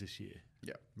this year.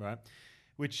 Yeah. Right.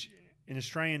 Which in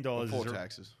Australian dollars before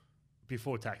taxes.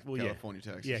 Before tax. Well, California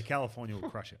taxes. Yeah, California will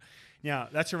crush it. Now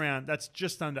that's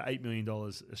just under $8 million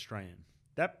Australian.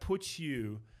 That puts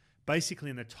you basically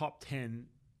in the top 10,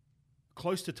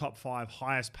 close to top 5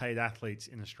 highest paid athletes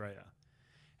in Australia.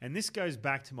 And this goes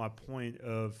back to my point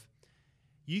of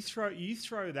you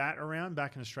throw that around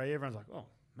back in Australia, everyone's like, oh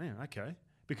man, okay.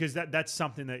 Because that's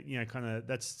something that,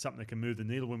 that's something that can move the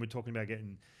needle when we're talking about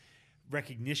getting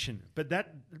recognition. But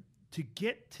to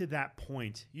get to that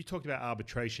point, you talked about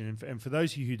arbitration. And for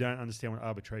those of you who don't understand what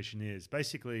arbitration is,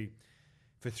 basically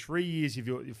for 3 years of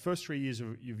your first 3 years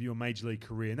of your major league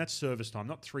career, and that's service time,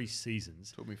 not 3 seasons.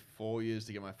 It took me 4 years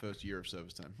to get my first year of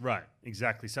service time. Right,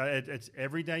 exactly. So it's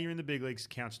every day you're in the big leagues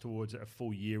counts towards a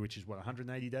full year, which is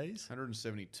 180 days?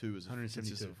 172 is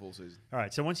a full season. All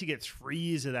right, so once you get 3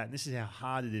 years of that, and this is how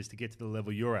hard it is to get to the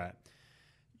level you're at,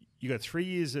 you got 3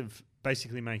 years of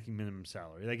basically making minimum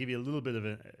salary. They give you a little bit of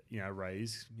a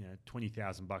raise,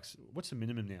 $20,000. What's the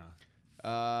minimum now?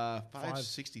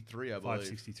 563, I believe.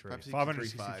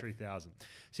 563,000.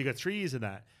 So you got 3 years of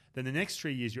that. Then the next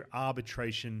 3 years, you're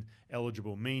arbitration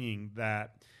eligible, meaning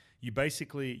that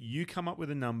you come up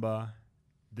with a number,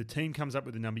 the team comes up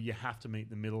with a number, you have to meet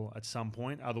the middle at some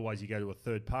point. Otherwise, you go to a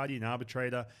third party, an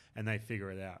arbitrator, and they figure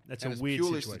it out. That's and a weird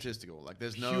purely situation. Statistical. Like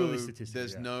there's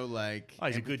no like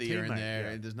he's a good empathy here teammate, and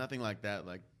there. yeah. There's nothing like that.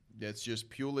 Like it's just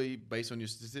purely based on your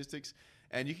statistics,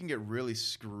 and you can get really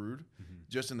screwed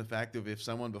just in the fact of if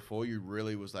someone before you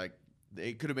really was like,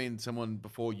 it could have been someone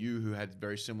before you who had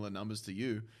very similar numbers to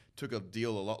you, took a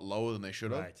deal a lot lower than they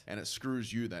should have, right. and it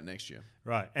screws you that next year.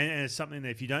 Right. And it's something that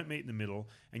if you don't meet in the middle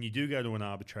and you do go to an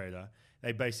arbitrator,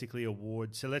 they basically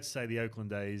award. So let's say the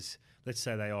Oakland A's, let's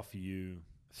say they offer you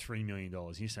 $3 million.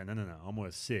 And you say, no, I'm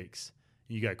worth $6 million.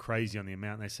 And you go crazy on the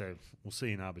amount, and they say, we'll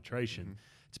see in arbitration. Mm-hmm.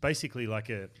 It's basically like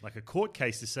a court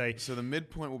case to say. So the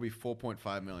midpoint will be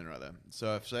 $4.5 million right there.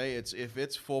 So if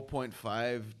it's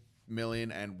 $4.5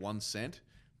 million and 1 cent,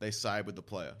 they side with the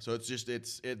player. So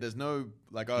there's no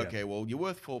like, okay, well, you're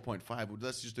worth 4.5. Well,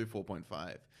 let's just do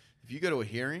 4.5. If you go to a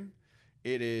hearing,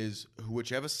 it is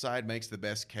whichever side makes the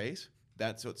best case,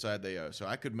 that's what side they owe. So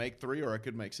I could make 3 or I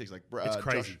could make 6. Like it's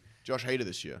crazy. Josh Hader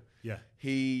this year. Yeah.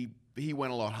 He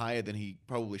went a lot higher than he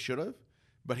probably should have,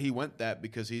 but he went that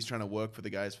because he's trying to work for the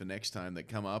guys for next time that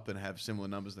come up and have similar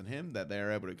numbers than him, that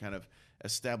they're able to kind of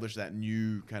establish that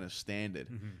new kind of standard.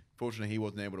 Mm-hmm. Fortunately, he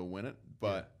wasn't able to win it,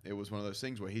 but it was one of those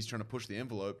things where he's trying to push the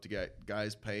envelope to get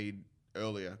guys paid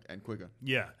earlier and quicker.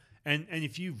 Yeah, and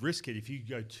if you risk it, if you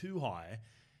go too high,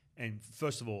 and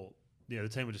first of all, the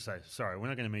team will just say, sorry, we're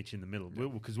not going to meet you in the middle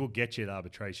because we'll get you at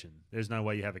arbitration. There's no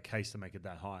way you have a case to make it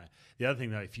that high. The other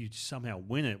thing, though, if you somehow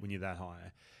win it when you're that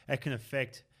high, it can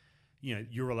affect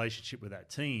your relationship with that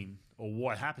team or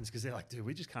what happens because they're like, dude,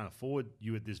 we just can't afford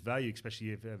you at this value, especially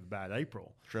if you have a bad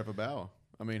April. Trevor Bauer.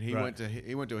 I mean, he went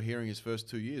to a hearing his first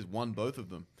 2 years, won both of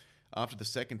them. After the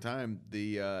second time,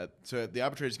 so the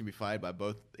arbitrators can be fired by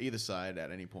either side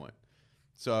at any point.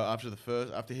 So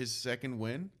after his second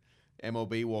win,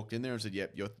 MLB walked in there and said,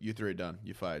 "Yep, you 3 are done.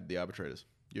 You're fired. The arbitrators,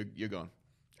 you're gone."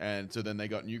 And so then they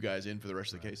got new guys in for the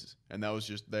rest of the cases, and that was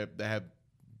just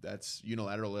that's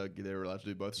unilateral. They're allowed to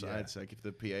do both sides. Like if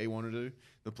the PA wanted to,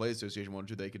 the Players Association wanted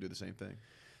to, they could do the same thing.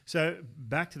 So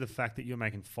back to the fact that you're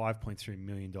making $5.3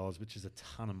 million, which is a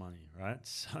ton of money, right?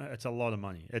 So it's a lot of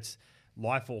money. It's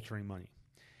life-altering money.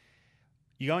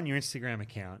 You go on your Instagram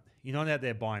account. You're not out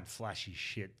there buying flashy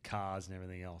shit, cars and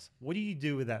everything else. What do you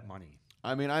do with that money?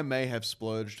 I mean, I may have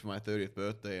splurged for my 30th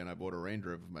birthday and I bought a Range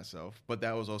Rover for myself, but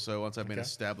that was also once I've been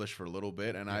established for a little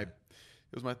bit, and it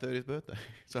was my 30th birthday.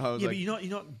 So I was but you're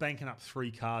not banking up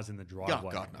 3 cars in the driveway.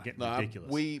 Oh, God, no. Getting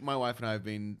ridiculous. My wife and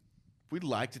I we'd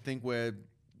like to think we're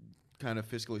kind of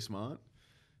fiscally smart.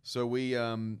 So we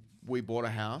bought a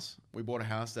house. We bought a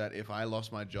house that if I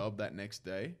lost my job that next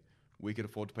day, we could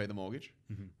afford to pay the mortgage.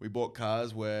 Mm-hmm. We bought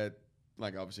cars where,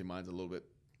 like, obviously mine's a little bit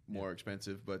more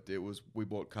expensive, but we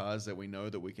bought cars that we know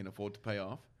that we can afford to pay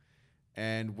off,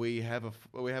 and we have a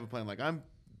plan. Like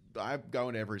I go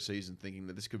into every season thinking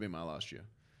that this could be my last year.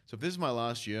 So if this is my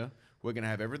last year, we're gonna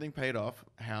have everything paid off,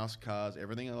 house, cars,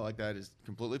 everything like that is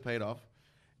completely paid off.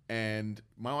 And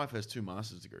my wife has 2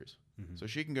 master's degrees, so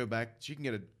she can go back. She can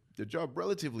get a job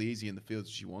relatively easy in the fields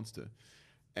she wants to,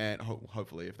 and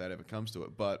hopefully if that ever comes to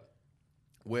it. But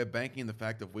we're banking the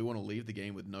fact that we want to leave the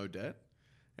game with no debt.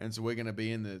 And so we're going to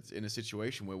be in a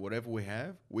situation where whatever we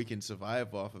have, we can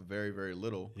survive off of very, very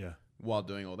little while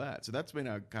doing all that. So that's been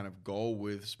our kind of goal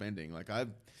with spending. Like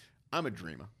I'm a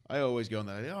dreamer. I always go on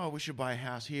that, we should buy a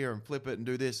house here and flip it and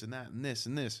do this and that and this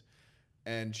and this.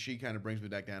 And she kind of brings me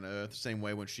back down to earth. Same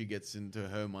way when she gets into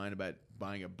her mind about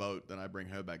buying a boat, then I bring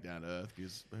her back down to earth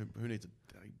because who needs a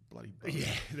bloody boat?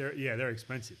 Yeah, they're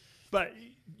expensive. But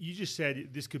you just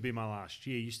said this could be my last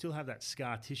year. You still have that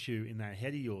scar tissue in that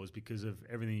head of yours because of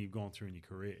everything you've gone through in your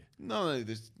career. Not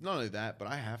only that, but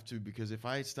I have to, because if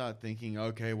I start thinking,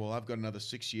 okay, well, I've got another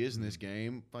 6 years in this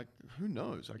game, like, who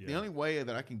knows? Like, the only way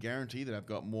that I can guarantee that I've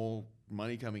got more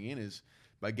money coming in is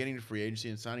by getting to free agency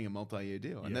and signing a multi-year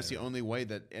deal. And that's the only way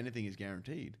that anything is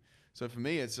guaranteed. So for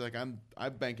me, it's like I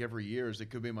bank every year as it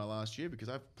could be my last year, because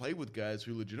I've played with guys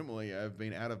who legitimately have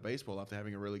been out of baseball after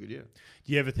having a really good year.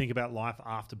 Do you ever think about life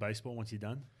after baseball once you're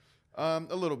done?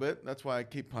 A little bit. That's why I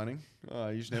keep punting.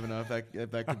 You just never know if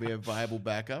that could be a viable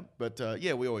backup. But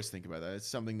we always think about that. It's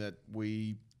something that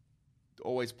we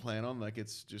always plan on. Like,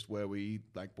 it's just where we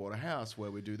bought a house,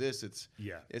 where we do this.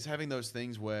 It's having those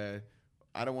things where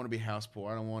I don't want to be house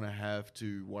poor. I don't want to have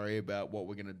to worry about what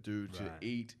we're going to do to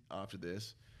eat after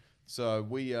this. So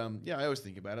I always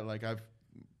think about it. Like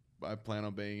I plan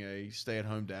on being a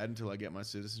stay-at-home dad until I get my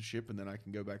citizenship, and then I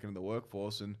can go back into the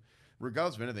workforce. And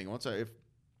regardless of anything,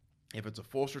 if it's a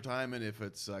forced retirement, if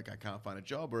it's like I can't find a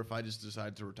job, or if I just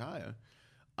decide to retire,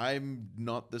 I'm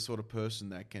not the sort of person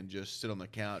that can just sit on the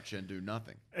couch and do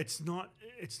nothing. It's not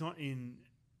in.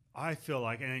 I feel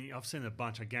like, and I've seen a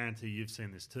bunch. I guarantee you've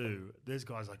seen this too. There's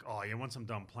guys like, oh yeah, once I'm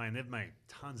done playing, they've made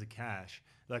tons of cash.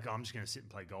 Like, I'm just going to sit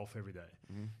and play golf every day.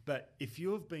 Mm-hmm. But if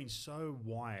you have been so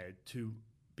wired to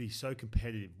be so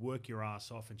competitive, work your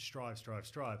ass off, and strive,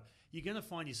 you're going to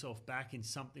find yourself back in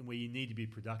something where you need to be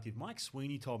productive. Mike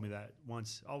Sweeney told me that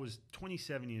once. I was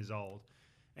 27 years old,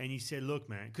 and he said, look,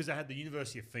 man, because I had the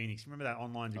University of Phoenix. Remember that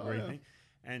online degree thing?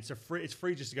 And it's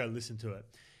free just to go listen to it.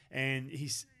 And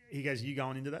he goes, you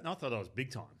going into that? And I thought I was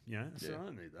big time. You know? So I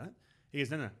don't need that. He goes,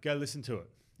 no, go listen to it.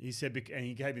 He said, and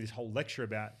he gave me this whole lecture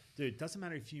about, dude, it doesn't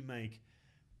matter if you make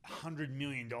 $100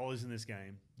 million in this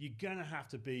game, you're going to have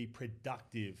to be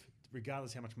productive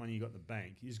regardless how much money you got in the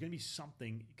bank. There's going to be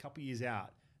something a couple of years out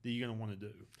that you're going to want to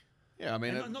do. Yeah, I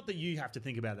mean, not that you have to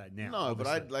think about that now. No,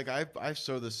 obviously. But I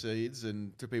sow the seeds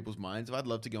into people's minds. I'd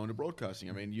love to go into broadcasting.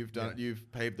 I mean,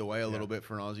 you've paved the way a little bit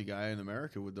for an Aussie guy in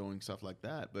America with doing stuff like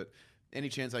that. But any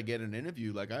chance I get an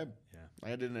interview, like I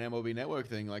did an MLB Network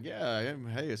thing. Like,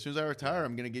 hey, as soon as I retire,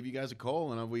 I'm going to give you guys a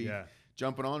call, and I'll be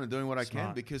jumping on and doing what I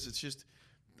can, because it's just.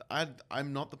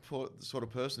 I'm not the sort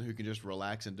of person who can just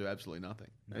relax and do absolutely nothing.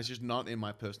 No. It's just not in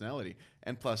my personality.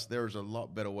 And plus, there's a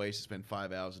lot better ways to spend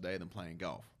 5 hours a day than playing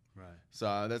golf. Right.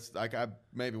 So that's like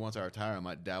maybe once I retire, I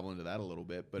might dabble into that a little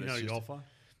bit. But you're not a golfer?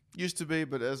 Used to be,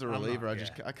 but as a reliever,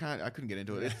 I couldn't get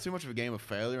into it. It's too much of a game of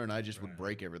failure, and I just would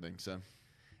break everything. So.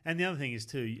 And the other thing is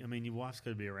too, I mean, your wife's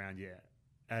got to be around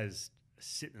as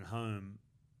sitting at home.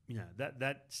 You know,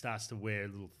 that starts to wear a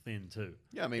little thin too.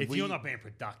 Yeah, I mean, if you're not being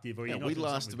productive, or you're not we doing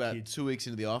lost about kids. 2 weeks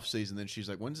into the off season. Then she's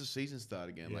like, "When's the season start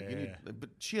again?" Yeah.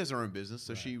 But she has her own business,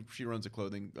 so she runs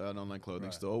an online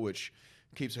clothing store, which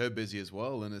keeps her busy as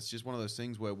well. And it's just one of those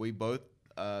things where we both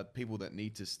people that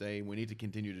need to stay. We need to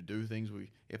continue to do things.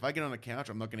 If I get on a couch,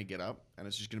 I'm not going to get up, and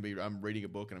it's just going to be I'm reading a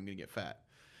book and I'm going to get fat.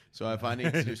 So if I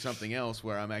need to do something else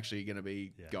where I'm actually going to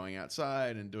be going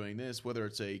outside and doing this, whether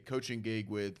it's a coaching gig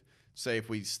with. Say if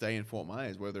we stay in Fort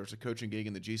Myers, whether it's a coaching gig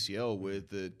in the GCL with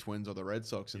the Twins or the Red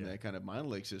Sox in their kind of minor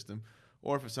league system,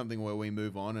 or if it's something where we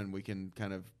move on and we can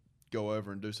kind of go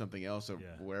over and do something else or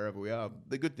wherever we are.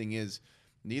 The good thing is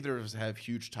neither of us have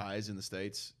huge ties in the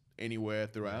States anywhere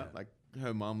throughout. Like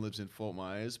her mom lives in Fort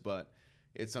Myers, but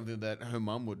it's something that her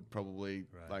mom would probably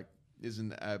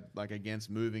isn't against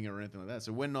moving or anything like that.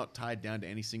 So we're not tied down to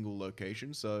any single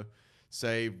location. So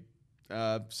say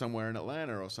somewhere in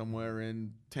Atlanta or somewhere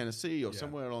in Tennessee or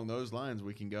somewhere along those lines,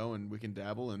 we can go and we can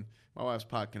dabble. And my wife's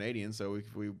part Canadian, so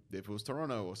if it was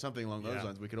Toronto or something along those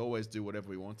lines, we could always do whatever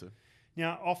we want to.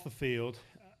 Now, off the field,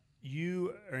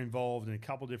 you are involved in a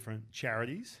couple different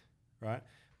charities, right?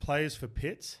 Players for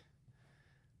Pits.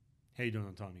 How you doing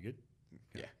on time? You good?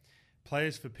 Yeah.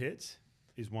 Players for Pits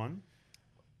is one.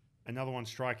 Another one,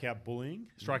 Strikeout for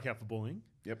Bullying.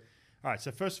 Yep. All right.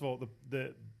 So first of all,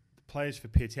 the Players for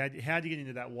Pits. How did you get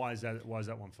into that? Why is that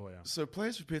one for you? So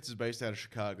Players for Pits is based out of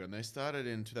Chicago, and they started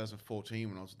in 2014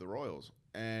 when I was with the Royals.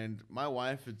 And my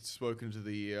wife had spoken to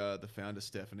the founder,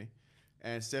 Stephanie,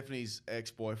 and Stephanie's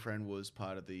ex-boyfriend was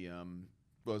part of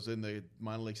was in the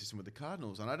minor league system with the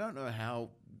Cardinals. And I don't know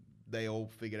how they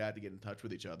all figured out to get in touch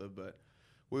with each other, but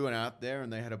we went out there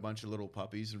and they had a bunch of little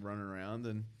puppies and running around,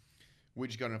 and we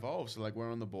just got involved. So like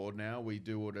we're on the board now. We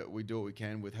do what we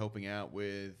can with helping out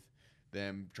with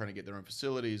them trying to get their own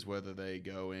facilities, whether they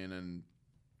go in and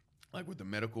like with the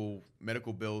medical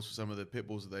bills for some of the pit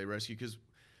bulls that they rescue, because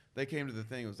they came to the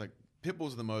thing. It was like pit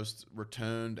bulls are the most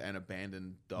returned and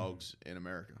abandoned dogs in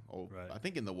America, or I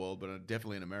think in the world, but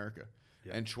definitely in America.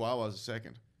 Yep. And Chihuahuas are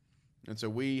second. And so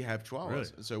we have Chihuahuas. Really?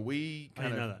 And so we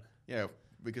kind of know that. Yeah,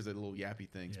 because they're little yappy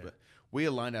things. Yeah. But we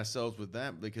aligned ourselves with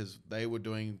them because they were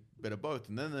doing a bit of both,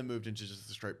 and then they moved into just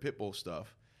the straight pit bull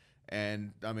stuff.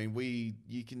 And I mean,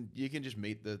 you can just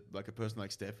meet a person like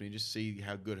Stephanie, just see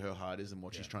how good her heart is and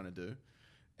what she's trying to do.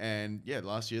 And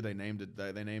last year they named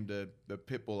a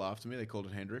pit bull after me. They called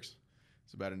it Hendriks.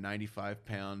 It's about a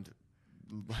 95-pound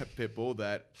pit bull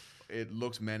that it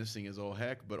looks menacing as all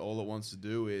heck, but all it wants to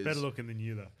do is better looking than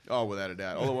you though. Oh, without a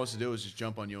doubt. All it wants to do is just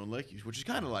jump on you and lick you, which is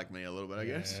kind of like me a little bit, I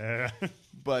guess.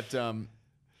 But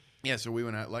so we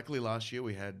went out. Luckily, last year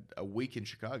we had a week in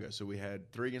Chicago. So we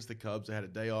had 3 against the Cubs. They had a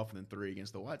day off, and then 3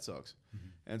 against the White Sox. Mm-hmm.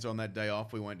 And so on that day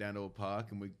off, we went down to a park,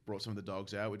 and we brought some of the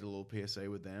dogs out. We did a little PSA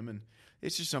with them, and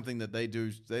it's just something that they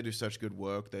do. They do such good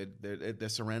work. They're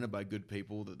surrounded by good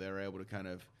people that they're able to kind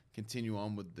of continue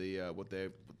on with the what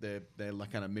their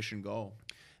like kind of mission goal.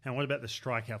 And what about the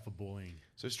Strikeout for Bullying?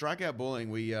 So Strikeout Bullying,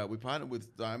 we partnered with.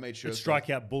 I made sure It's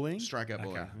Strikeout Bullying. Strikeout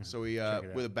Bullying. Okay. So we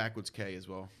with a backwards K as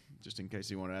well, just in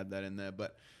case you want to add that in there.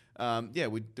 But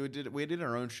we did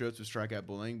our own shirts with Strikeout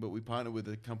Bullying, but we partnered with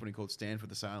a company called Stand for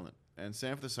the Silent. And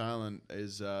Stand for the Silent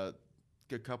is a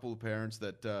couple of parents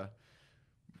that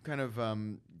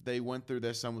they went through,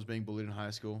 their son was being bullied in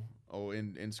high school, or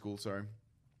in school, sorry,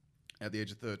 at the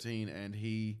age of 13, and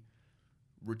he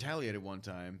retaliated one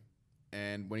time,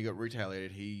 and when he got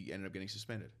retaliated, he ended up getting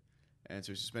suspended. And so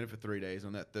he was suspended for 3 days,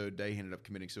 and on that third day, he ended up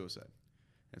committing suicide.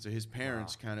 And so his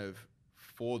parents kind of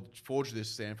forged this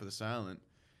Stand for the Silent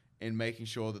in making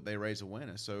sure that they raise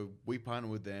awareness. So we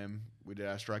partnered with them. We did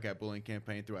our Strikeout Bullying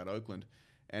campaign throughout Oakland,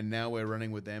 and now we're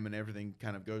running with them, and everything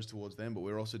kind of goes towards them. But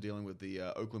we're also dealing with the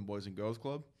Oakland Boys and Girls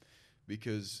Club,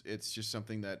 because it's just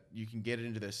something that you can get it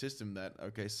into their system that,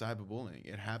 okay, cyberbullying,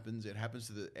 it happens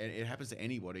to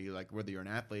anybody, like whether you're an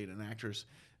athlete, an actress,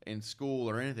 in school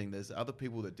or anything. There's other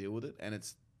people that deal with it, and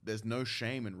there's no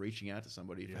shame in reaching out to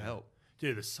somebody for help.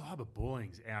 Dude, the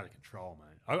cyberbullying's out of control,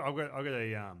 man. I've got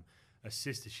a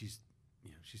sister. She's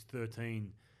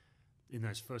 13 in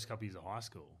those first couple years of high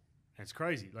school, and it's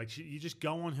crazy. Like you just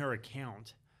go on her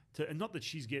account and not that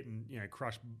she's getting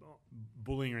crushed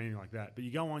bullying or anything like that, but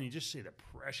you go on, you just see the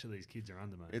pressure these kids are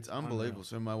under, man. It's unbelievable.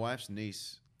 So my wife's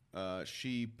niece,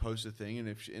 she posts a thing,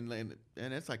 and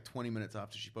and it's like 20 minutes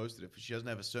after she posted it, if she doesn't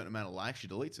have a certain amount of likes, she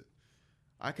deletes it.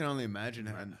 I can only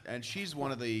imagine, and she's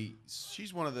one of the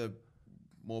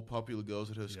more popular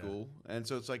girls at her school, and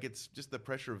so it's just the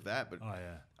pressure of that. But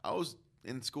I was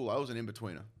in school, I was an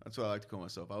in-betweener. That's what I like to call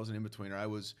myself. I was an in-betweener. I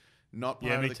was not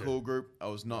part of the cool group. I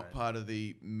was not part of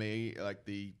the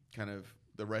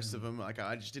rest of them. Like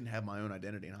I just didn't have my own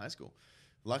identity in high school.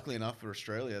 Luckily enough for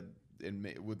Australia,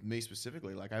 with me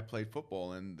specifically, like I played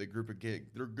football, and the group of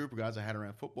guys I had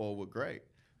around football were great.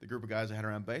 The group of guys I had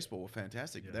around baseball were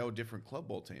fantastic. Yeah. They were different club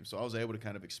ball teams, so I was able to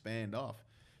kind of expand off.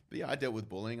 But yeah, I dealt with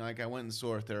bullying. Like I went and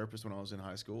saw a therapist when I was in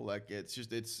high school. Like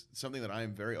it's something that I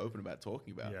am very open about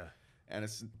talking about. Yeah. And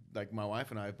it's like my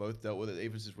wife and I have both dealt with it,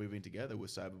 even since we've been together,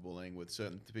 with cyberbullying, with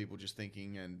certain people just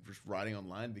thinking and just writing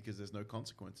online because there's no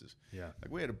consequences. Yeah.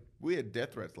 Like we had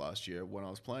death threats last year when I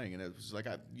was playing, and it was like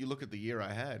you look at the year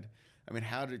I had. I mean,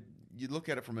 how did you look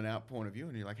at it from an out point of view,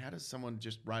 and you're like, how does someone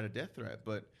just write a death threat?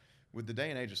 But with the day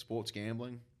and age of sports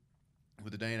gambling,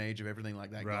 with the day and age of everything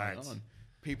like that going on,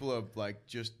 people are like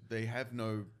they have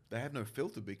no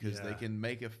filter, because they can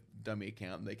make a dummy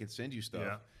account and they can send you stuff.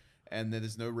 Yeah. And then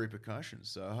there's no repercussions.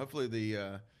 So hopefully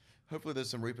there's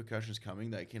some repercussions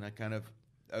coming that can kind of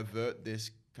avert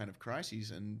this kind of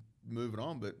crisis and move it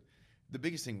on. But the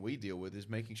biggest thing we deal with is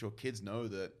making sure kids know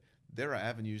that there are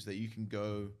avenues that you can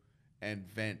go and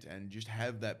vent and just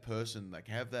have that person, like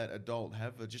have that adult,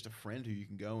 have just a friend who you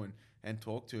can go and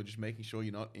talk to, just making sure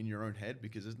you're not in your own head,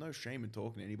 because there's no shame in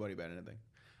talking to anybody about anything.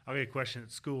 I'll get a question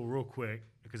at school real quick,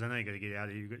 because I know you got to get out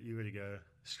of here. You got to go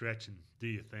stretch and do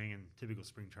your thing, and typical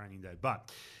spring training day.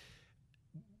 But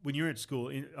when you're at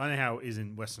school, I know how it is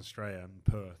in Western Australia and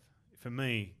Perth. For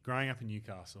me, growing up in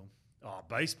Newcastle,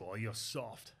 baseball, you're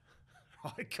soft.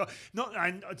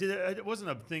 It wasn't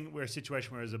a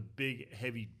situation where it was a big,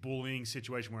 heavy bullying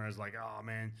situation where I was like, oh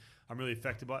man, I'm really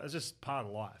affected by it. It's just part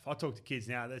of life. I talk to kids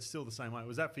now; that's still the same way.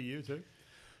 Was that for you too?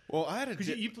 Well, I had because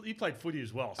you played footy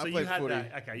as well, so you had footy,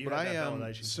 that. Okay, you had that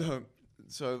validation.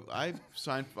 So I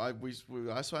signed.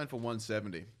 I signed for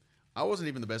 170. I wasn't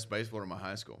even the best baseballer in my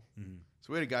high school. Mm-hmm.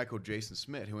 So we had a guy called Jason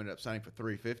Smith who ended up signing for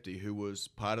 350, who was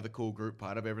part of the cool group,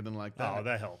 part of everything like that. Oh,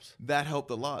 that helps. That helped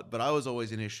a lot. But I was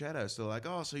always in his shadow. So like,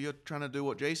 so you're trying to do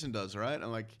what Jason does, right?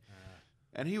 I'm like,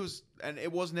 and it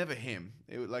was never him.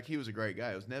 He was a great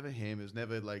guy. It was never him. It was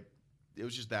never like, it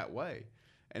was just that way.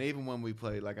 And even when we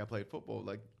played, like I played football,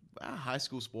 like high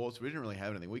school sports, we didn't really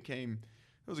have anything.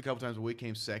 There was a couple times where we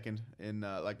came second in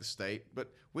the state,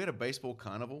 but we had a baseball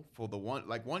carnival for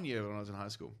one year when I was in high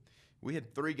school. We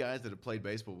had 3 guys that had played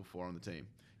baseball before on the team.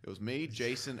 It was me,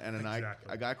 Jason, and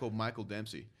a guy called Michael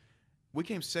Dempsey. We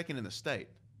came second in the state,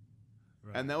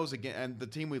 and that was and the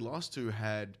team we lost to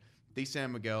had D.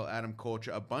 San Miguel, Adam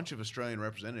Korcher, a bunch of Australian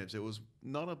representatives. It was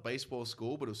not a baseball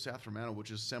school, but it was South Fremantle,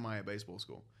 which is semi a baseball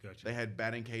school. Gotcha. They had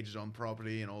batting cages on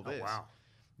property and all this. Oh wow!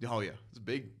 Oh yeah, it's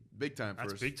big time for us.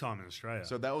 That's big time in Australia.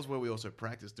 So that was where we also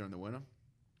practiced during the winter.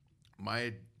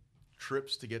 My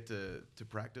trips to get to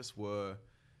practice were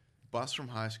bus from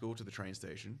high school to the train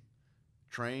station,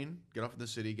 get off in the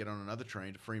city, get on another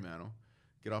train to Fremantle,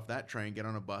 get off that train, get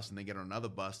on a bus, and then get on another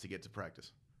bus to get to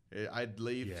practice. I'd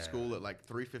leave school at like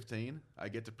 3:15.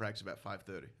 I'd get to practice about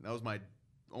 5:30. That was my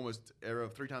almost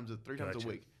 3 times a Gotcha.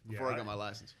 week Yeah, before I got my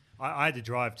license. I had to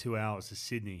drive 2 hours to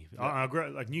Sydney. Yeah. I grew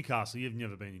up, like Newcastle. You've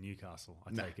never been to Newcastle,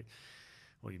 I take it.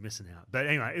 Well, you're missing out. But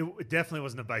anyway, it definitely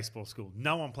wasn't a baseball school.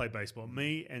 No one played baseball.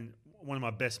 Me and one of my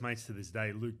best mates to this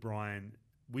day, Luke Bryan,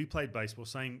 we played baseball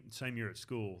same year at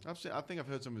school. I think I've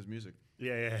heard some of his music.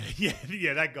 Yeah,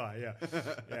 that guy,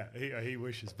 yeah. He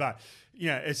wishes. But,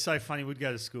 it's so funny. We'd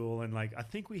go to school and, like, I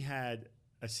think we had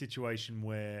a situation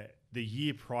where the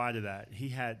year prior to that,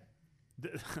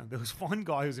 there was one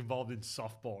guy who was involved in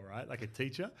softball, right? Like a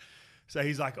teacher. So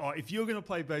he's like, if you're going to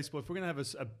play baseball, if we're going to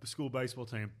have a school baseball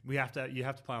team, you have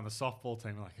to play on the softball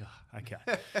team. We're like,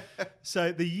 okay.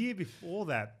 So the year before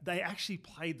that, they actually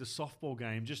played the softball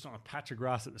game just on a patch of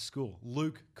grass at the school.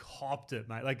 Luke copped it,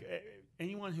 mate. Like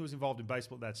anyone who was involved in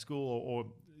baseball at that school or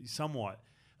somewhat,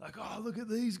 like, look at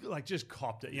these, like just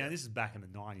copped it. This is back in the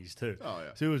 90s too. Oh, yeah.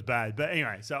 So it was bad. But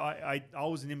anyway, so I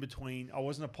was an in-between. I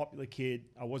wasn't a popular kid.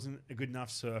 I wasn't a good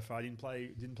enough surfer. I didn't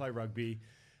play rugby.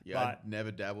 Yeah, I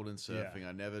never dabbled in surfing. Yeah.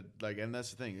 I never and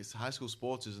that's the thing. High school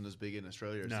sports isn't as big in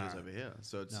Australia as it is over here.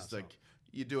 So it's just like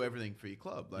you do everything for your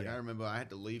club. Like I remember I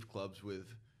had to leave clubs with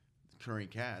Korean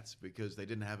Cats because they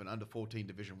didn't have an under 14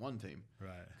 Division 1 team.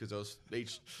 Right. Because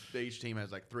each team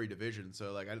has like 3 divisions.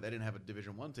 So like they didn't have a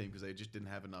Division 1 team because they just didn't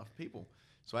have enough people.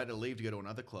 So I had to leave to go to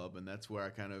another club, and that's where I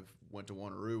kind of went to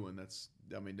Wanneroo, and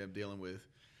them dealing with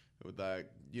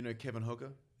Kevin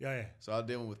Hooker. Yeah. So I was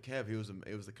dealing with Kev. He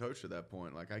was the coach at that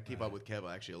point. Like I keep up with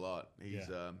Kev actually a lot. He's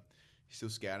still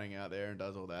scouting out there and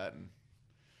does all that.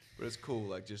 But it's cool.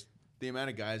 Like just the amount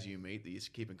of guys you meet that you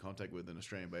keep in contact with in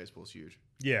Australian baseball is huge.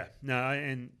 Yeah. No,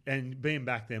 and being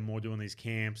back there more doing these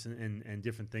camps and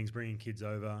different things, bringing kids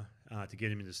over to get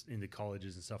them into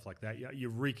colleges and stuff like that.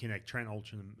 You reconnect. Trent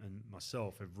Olchin and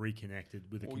myself have reconnected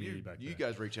with the community back there. You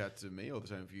guys reach out to me all the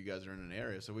time if you guys are in an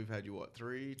area. So we've had you, two or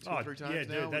three times yeah,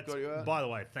 now? Dude, Got you out? by the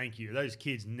way, thank you. Those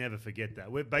kids never forget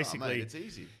that. We're basically it's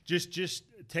easy. Just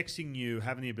texting you,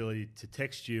 having the ability to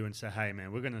text you and say, hey,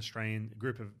 man, we're going to Australian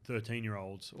group of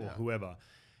 13-year-olds or whoever.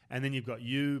 And then you've got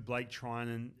you, Blake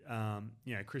Trinan,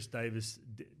 Chris Davis,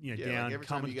 down. Like every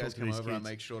time you guys come over, kids. I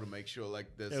make sure like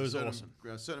there's a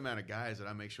certain amount of guys that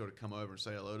I make sure to come over and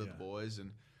say hello to the boys.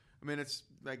 And I mean, it's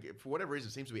like for whatever reason,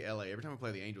 it seems to be LA. Every time we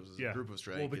play the Angels, there's a group of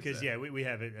Australian kids. Well, because we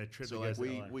have a trip. So that like goes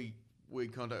to LA. we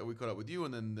caught up with you,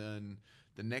 and then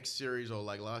the next series or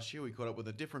like last year, we caught up with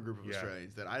a different group of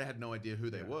Australians that I had no idea who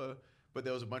they were. But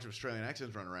there was a bunch of Australian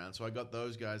accents running around, so I got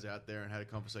those guys out there and had a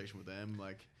conversation with them.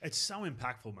 Like it's so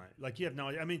impactful, mate. Like you have no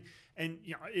idea. I mean, and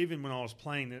even when I was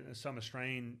playing, some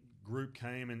Australian group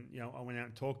came and I went out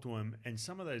and talked to them, and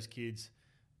some of those kids,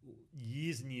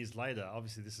 years and years later,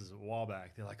 obviously this is a while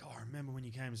back, they're like, I remember when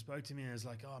you came and spoke to me. And I was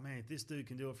like, oh man, if this dude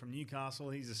can do it from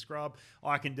Newcastle, he's a scrub.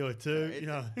 I can do it too.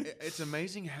 It's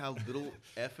amazing how little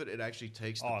effort it actually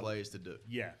takes the players to do.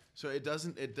 Yeah. So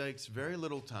it takes very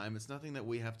little time. It's nothing that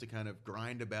we have to kind of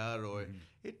grind about, or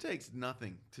it takes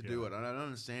nothing to do it. And I don't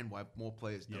understand why more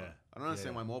players don't. I don't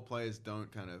understand why more players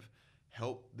don't kind of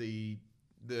help the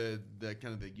kind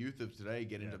of the youth of today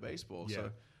get into baseball. So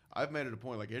I've made it a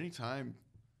point, like anytime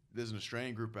there's an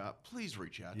Australian group out, please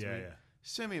reach out to me.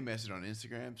 Send me a message on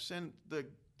Instagram.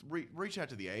 Reach out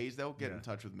to the A's. They'll get in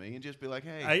touch with me and just be like,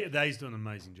 hey. The A's do an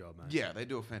amazing job, man. Yeah, they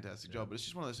do a fantastic job. But it's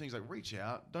just one of those things like reach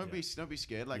out. Don't be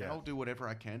scared. Like I'll do whatever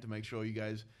I can to make sure you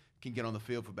guys can get on the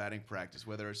field for batting practice,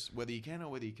 whether you can or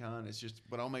whether you can't.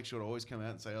 But I'll make sure to always come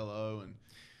out and say hello.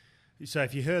 And so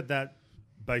if you heard that,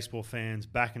 baseball fans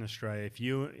back in Australia, if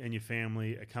you and your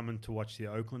family are coming to watch the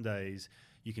Oakland A's,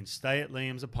 you can stay at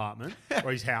Liam's apartment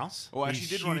or his house. Well, his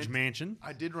huge mansion.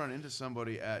 I did run into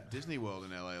somebody at Disney World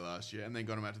in LA last year, and then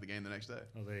got him out to the game the next day.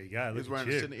 Oh, there you go. I was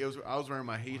wearing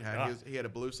my Heat hat. He had a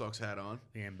Blue Sox hat on.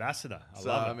 The ambassador. I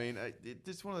love it. I mean,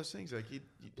 it's one of those things. Like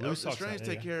Australians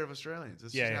take care of Australians.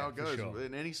 That's just how it goes sure.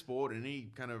 in any sport, in any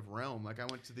kind of realm. Like I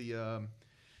went to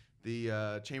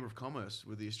the Chamber of Commerce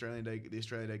with the Australia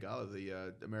Day Gala,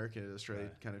 the American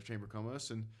Australia kind of Chamber of Commerce,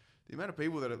 and the amount of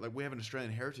people that we have an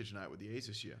Australian Heritage Night with the A's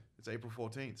this year. It's April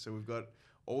 14th, so we've got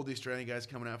all the Australian guys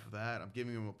coming out for that. I'm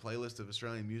giving them a playlist of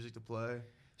Australian music to play.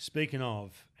 Speaking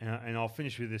of, and I'll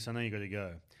finish with this. I know you got to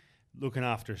go. Looking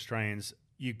after Australians,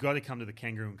 you've got to come to the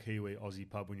Kangaroo and Kiwi Aussie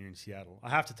pub when you're in Seattle. I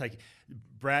have to take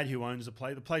Brad, who owns the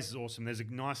place. The place is awesome. There's a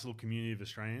nice little community of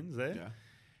Australians there,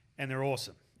 and they're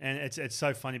awesome. And it's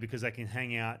so funny because they can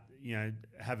hang out,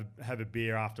 have a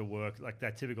beer after work, like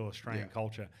that typical Australian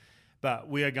culture. But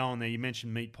we are going there. You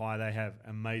mentioned meat pie. They have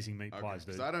amazing meat pies,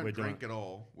 dude. So I don't drink at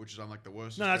all, which is I'm like the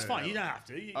worst. No, that's fine. You don't have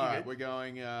to. All right, we're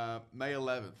going May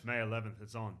 11th. May 11th,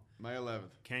 it's on. May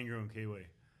 11th. Kangaroo and Kiwi.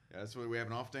 Yeah, that's what we have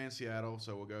an off day in Seattle,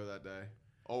 so we'll go that day.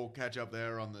 all catch up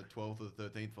there on the 12th or the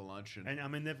 13th for lunch. And I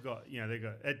mean, they've got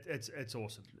it's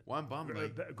awesome. One bum.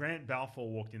 Grant Balfour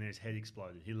walked in there, his head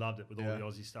exploded. He loved it with all the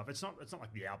Aussie stuff. It's not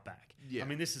like the Outback. Yeah. I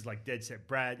mean, this is like dead set.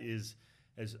 Brad is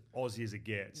as Aussie as it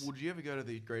gets. Would you ever go to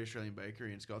the Great Australian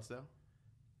Bakery in Scottsdale?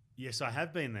 Yes, I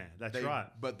have been there. That's right.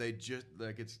 But they just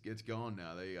it's gone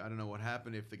now. I don't know what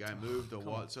happened, if the guy moved or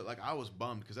what. So I was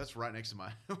bummed because that's right next to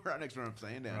where I'm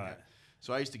staying down here.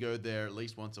 So I used to go there at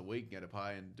least once a week, get a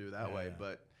pie, and do it that way.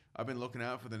 But I've been looking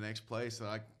out for the next place,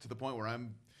 to the point where I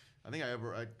don't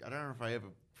know if I ever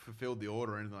fulfilled the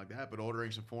order or anything like that, but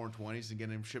ordering some 420s and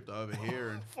getting them shipped over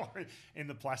here and in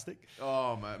the plastic.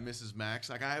 Oh, my Mrs. Max!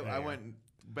 I went.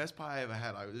 Best pie I ever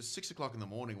had. It was 6 o'clock in the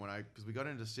morning because we got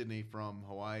into Sydney from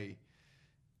Hawaii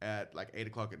at like 8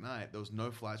 o'clock at night. There was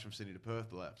no flights from Sydney to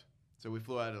Perth left, so we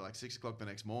flew out at like 6 o'clock the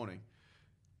next morning.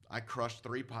 I crushed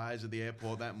 3 pies at the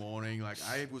airport that morning. I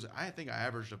think I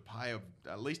averaged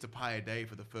at least a pie a day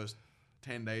for the first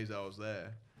 10 days I was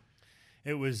there.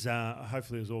 It was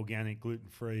hopefully it was organic, gluten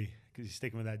free, because you're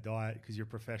sticking with that diet because you're a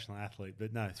professional athlete.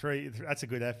 But no, that's a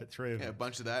good effort. 3 of them. A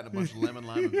bunch of that and a bunch of lemon,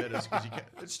 lime, and bitters. Because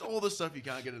it's all the stuff you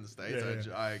can't get in the States.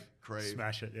 I crave.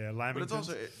 Smash it, yeah. But it's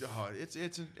also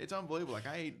it's unbelievable.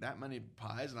 I ate that many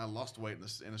pies and I lost weight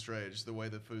in Australia, just the way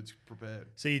the food's prepared.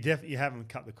 So you haven't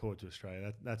cut the cord to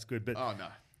Australia. That's good. But oh no.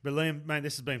 But Liam, mate,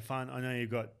 this has been fun. I know you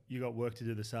got work to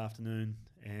do this afternoon,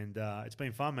 and it's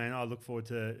been fun, man. I look forward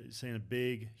to seeing a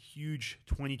big, huge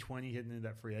 2020 heading into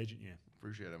that free agent year.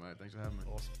 Appreciate it, mate. Thanks for having me.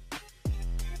 Awesome.